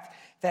fact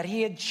that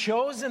he had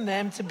chosen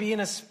them to be in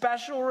a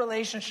special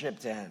relationship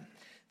to him.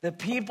 The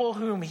people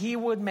whom he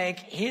would make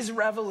his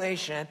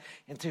revelation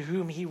and to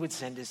whom he would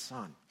send his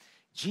son.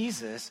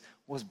 Jesus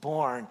was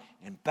born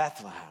in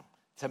Bethlehem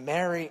to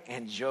Mary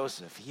and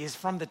Joseph. He is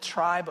from the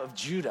tribe of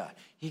Judah.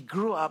 He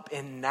grew up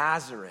in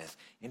Nazareth.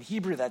 In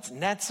Hebrew, that's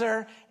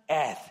Netzer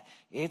Eth.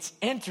 It's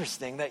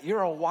interesting that you're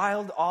a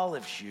wild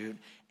olive shoot,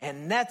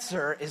 and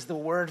Netzer is the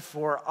word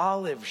for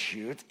olive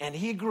shoot, and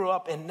he grew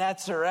up in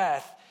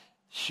Netzereth,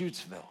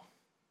 Shootsville.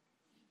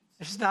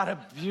 There's not a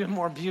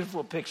more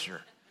beautiful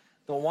picture.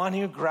 The one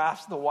who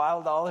grafts the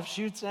wild olive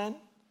shoots in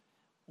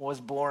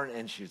was born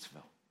in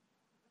Shootsville.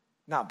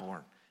 Not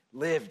born,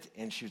 lived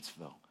in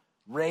Shootsville,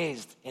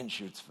 raised in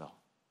Shootsville.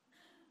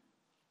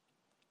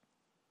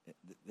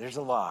 There's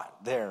a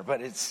lot there,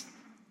 but it's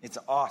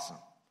awesome.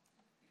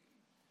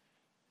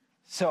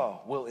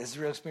 So, will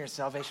Israel experience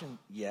salvation?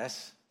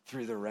 Yes,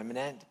 through the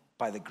remnant,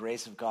 by the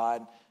grace of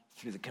God,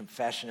 through the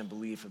confession and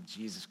belief of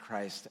Jesus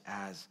Christ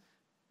as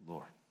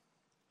Lord.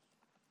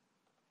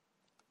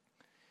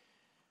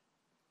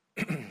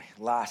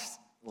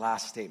 Last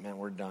statement,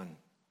 we're done.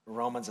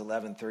 Romans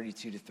 11,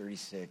 32 to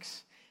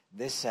 36.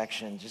 This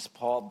section, just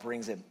Paul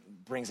brings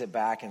it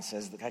back and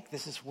says, like,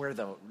 this is where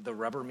the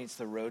rubber meets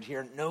the road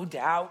here. No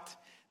doubt,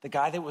 the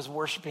guy that was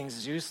worshiping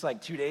Zeus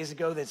like 2 days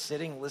ago that's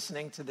sitting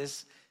listening to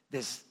this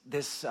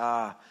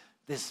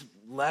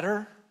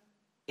letter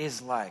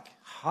is like,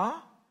 huh?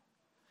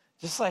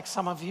 Just like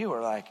some of you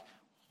are like,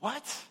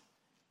 what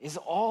is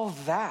all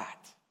that?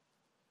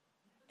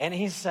 And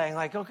he's saying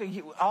like,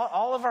 okay,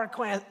 all of our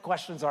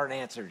questions aren't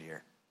answered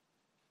here.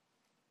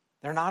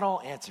 They're not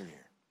all answered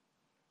here.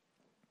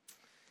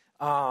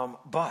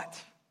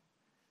 But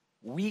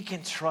we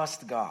can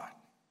trust God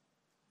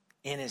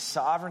in his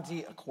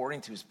sovereignty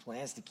according to his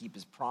plans to keep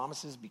his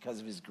promises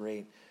because of his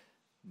great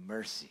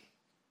mercy.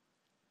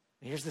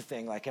 Here's the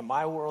thing, like in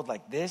my world,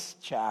 like this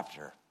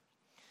chapter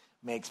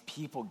makes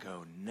people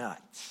go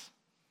nuts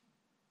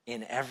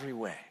in every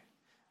way.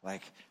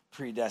 Like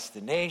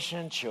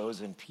predestination,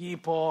 chosen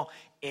people,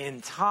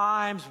 end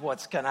times,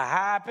 what's going to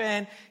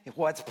happen,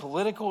 what's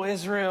political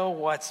Israel,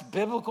 what's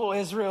biblical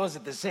Israel, is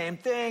it the same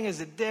thing,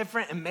 is it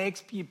different? It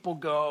makes people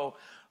go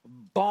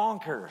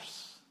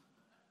bonkers.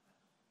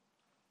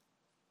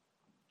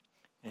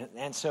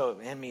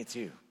 And me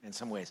too, in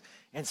some ways.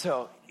 And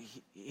so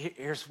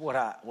here's what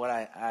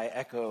I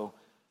echo,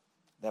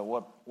 that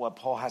what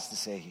Paul has to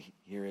say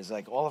here is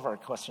like, all of our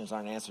questions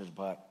aren't answered,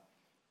 but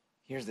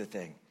here's the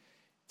thing.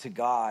 To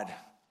God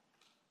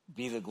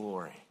be the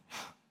glory.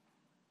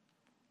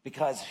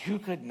 Because who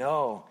could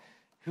know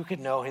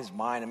his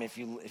mind? I mean,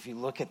 if you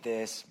look at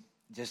this,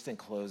 just in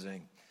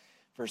closing,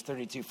 verse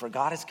 32, for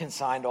God has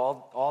consigned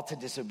all to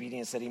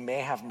disobedience, that he may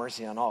have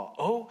mercy on all.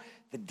 Oh,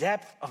 the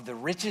depth of the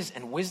riches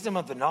and wisdom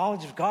of the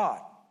knowledge of God.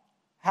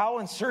 How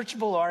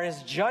unsearchable are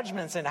his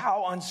judgments and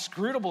how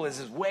inscrutable is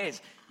his ways.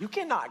 You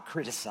cannot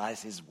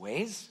criticize his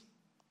ways.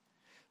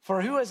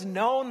 For who has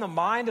known the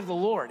mind of the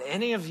Lord?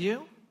 Any of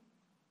you?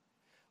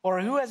 Or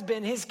who has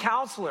been his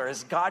counselor?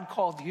 Has God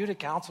called you to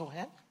counsel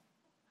him?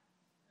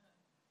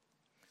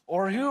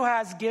 Or who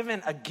has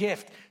given a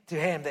gift to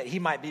him that he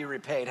might be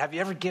repaid? Have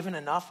you ever given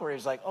enough where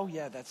he's like, oh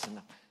yeah, that's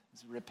enough,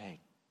 it's repaid?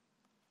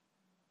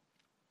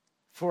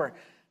 For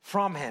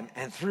from him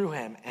and through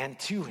him and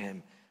to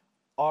him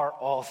are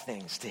all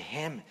things. To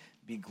him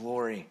be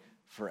glory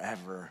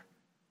forever.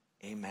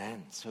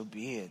 Amen. So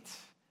be it.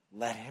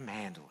 Let him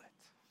handle it.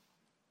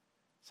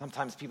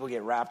 Sometimes people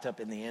get wrapped up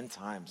in the end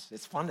times.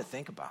 It's fun to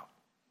think about.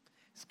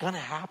 It's going to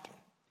happen.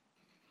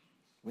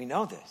 We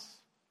know this.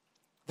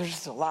 There's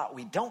just a lot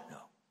we don't know.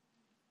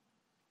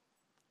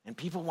 And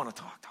people want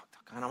to talk.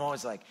 And I'm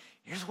always like,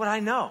 here's what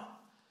I know.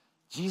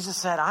 Jesus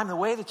said, I'm the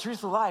way, the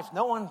truth, the life.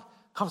 No one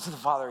comes to the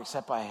Father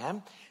except by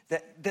him.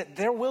 That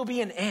there will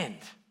be an end.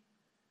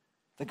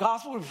 The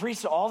gospel will be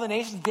preached to all the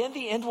nations. Then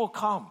the end will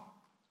come.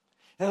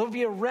 There will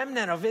be a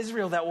remnant of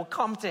Israel that will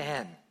come to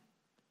him.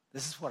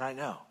 This is what I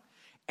know.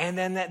 And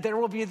then there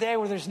will be a day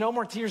where there's no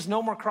more tears,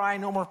 no more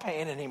crying, no more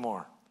pain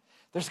anymore.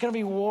 There's going to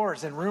be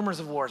wars and rumors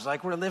of wars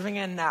like we're living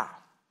in now.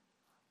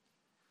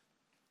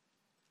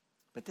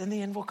 But then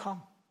the end will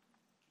come.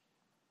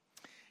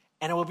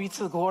 And it will be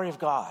to the glory of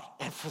God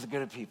and for the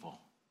good of people.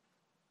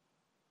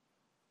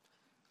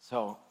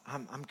 So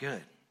I'm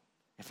good.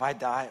 If I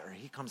die or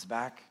he comes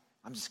back,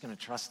 I'm just going to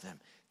trust him.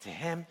 To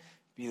him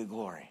be the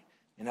glory.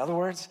 In other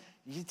words,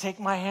 you take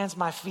my hands,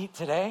 my feet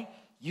today,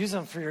 use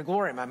them for your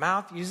glory. My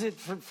mouth, use it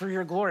for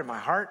your glory. My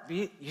heart,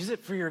 use it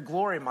for your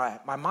glory.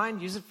 My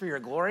mind, use it for your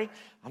glory.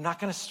 I'm not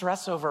going to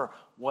stress over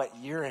what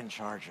you're in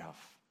charge of.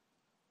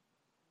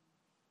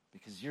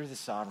 Because you're the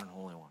sovereign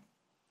Holy One.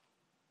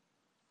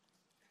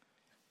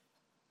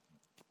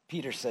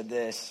 Peter said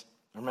this.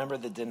 Remember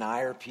the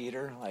denier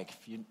Peter?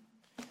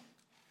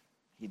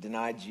 He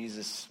denied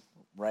Jesus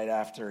right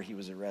after he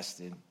was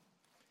arrested.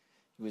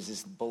 He was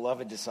his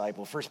beloved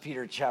disciple. 1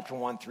 Peter chapter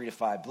 1,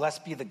 3-5.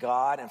 Blessed be the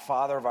God and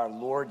Father of our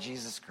Lord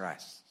Jesus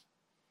Christ.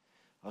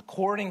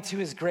 According to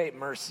his great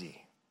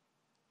mercy,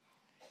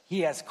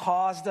 he has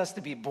caused us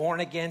to be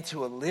born again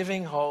to a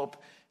living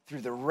hope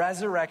through the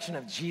resurrection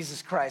of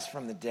Jesus Christ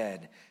from the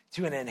dead,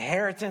 to an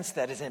inheritance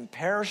that is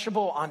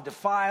imperishable,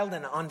 undefiled,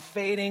 and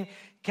unfading,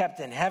 kept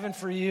in heaven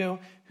for you,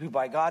 who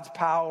by God's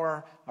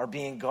power are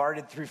being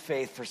guarded through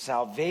faith for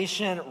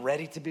salvation,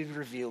 ready to be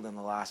revealed in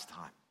the last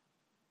time.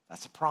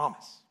 That's a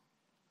promise.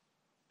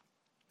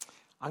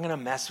 I'm going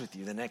to mess with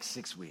you the next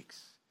 6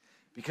 weeks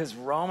because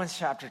Romans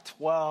chapter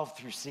 12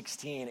 through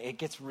 16, it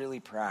gets really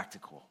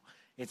practical.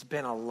 It's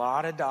been a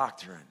lot of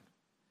doctrine,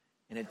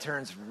 and it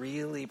turns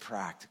really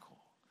practical.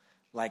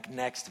 Like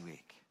next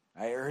week,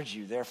 I urge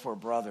you, therefore,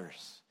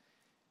 brothers,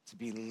 to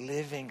be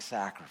living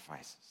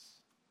sacrifices.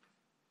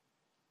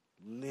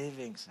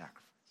 Living sacrifices.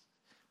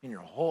 In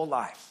your whole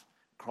life,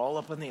 crawl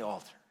up on the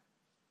altar.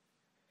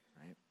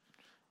 Right?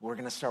 We're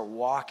going to start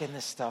walking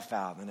this stuff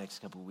out in the next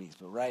couple of weeks.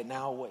 But right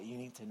now, what you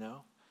need to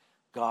know,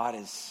 God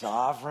is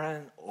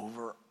sovereign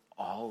over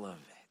all of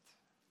it.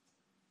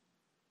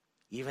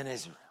 Even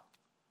Israel.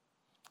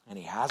 And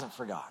he hasn't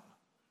forgotten.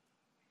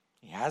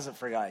 He hasn't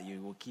forgotten you. He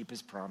will keep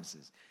his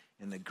promises.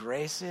 And the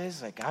grace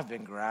is, I've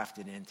been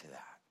grafted into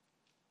that.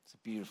 It's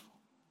beautiful.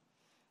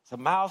 It's a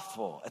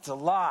mouthful. It's a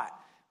lot.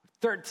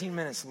 13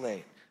 minutes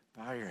late.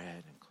 Bow your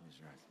head and close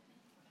your eyes.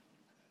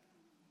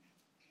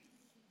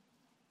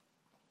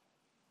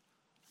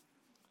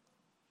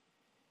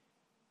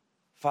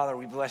 Father,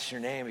 we bless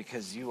your name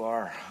because you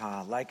are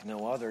like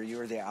no other.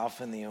 You are the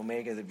Alpha and the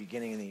Omega, the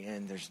beginning and the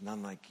end. There's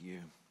none like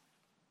you.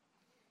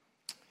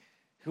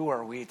 Who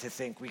are we to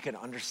think we can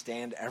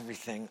understand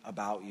everything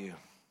about you?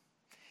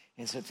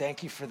 And so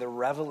thank you for the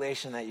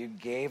revelation that you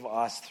gave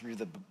us through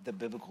the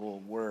biblical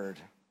word.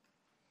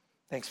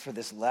 Thanks for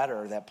this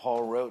letter that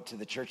Paul wrote to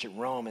the church at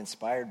Rome,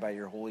 inspired by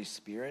your Holy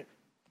Spirit.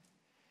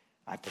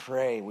 I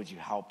pray, would you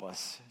help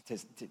us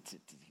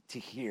to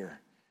hear,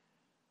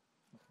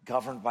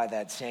 governed by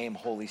that same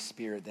Holy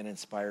Spirit that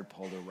inspired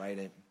Paul to write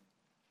it.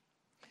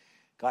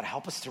 God,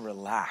 help us to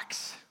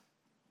relax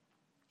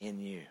in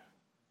you.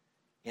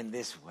 in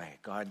this way.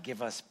 God,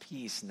 give us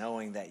peace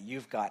knowing that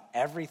you've got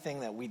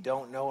everything that we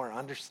don't know or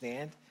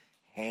understand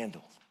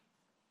handled.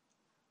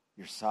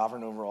 You're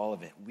sovereign over all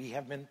of it. We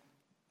have been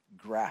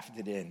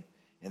grafted in,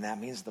 and that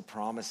means the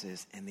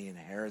promises and the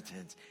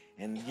inheritance.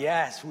 And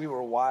yes, we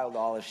were wild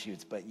olive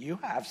shoots, but you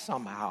have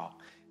somehow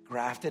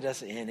grafted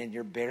us in, and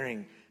you're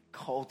bearing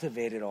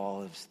cultivated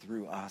olives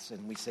through us.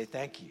 And we say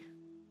thank you.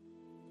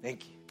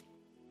 Thank you.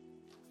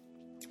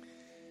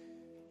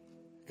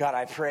 God,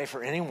 I pray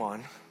for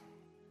anyone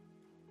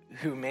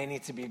who may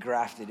need to be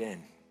grafted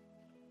in,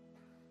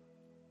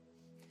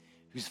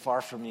 who's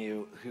far from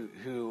you,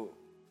 who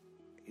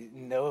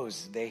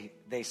knows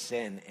they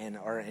sin and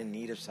are in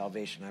need of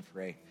salvation. I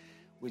pray,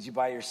 would you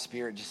by your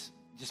Spirit,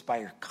 just by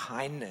your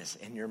kindness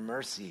and your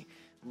mercy,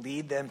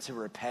 lead them to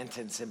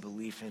repentance and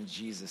belief in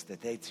Jesus,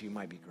 that they too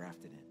might be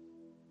grafted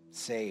in,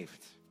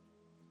 saved.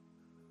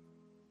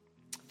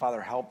 Father,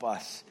 help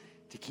us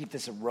to keep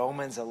this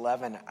Romans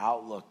 11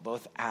 outlook,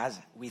 both as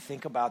we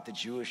think about the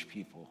Jewish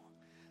people,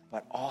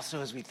 but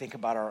also as we think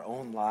about our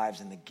own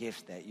lives and the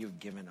gift that you've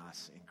given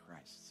us in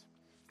Christ.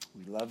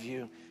 We love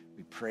you.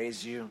 We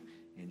praise you.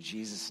 In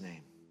Jesus'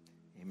 name,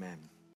 amen.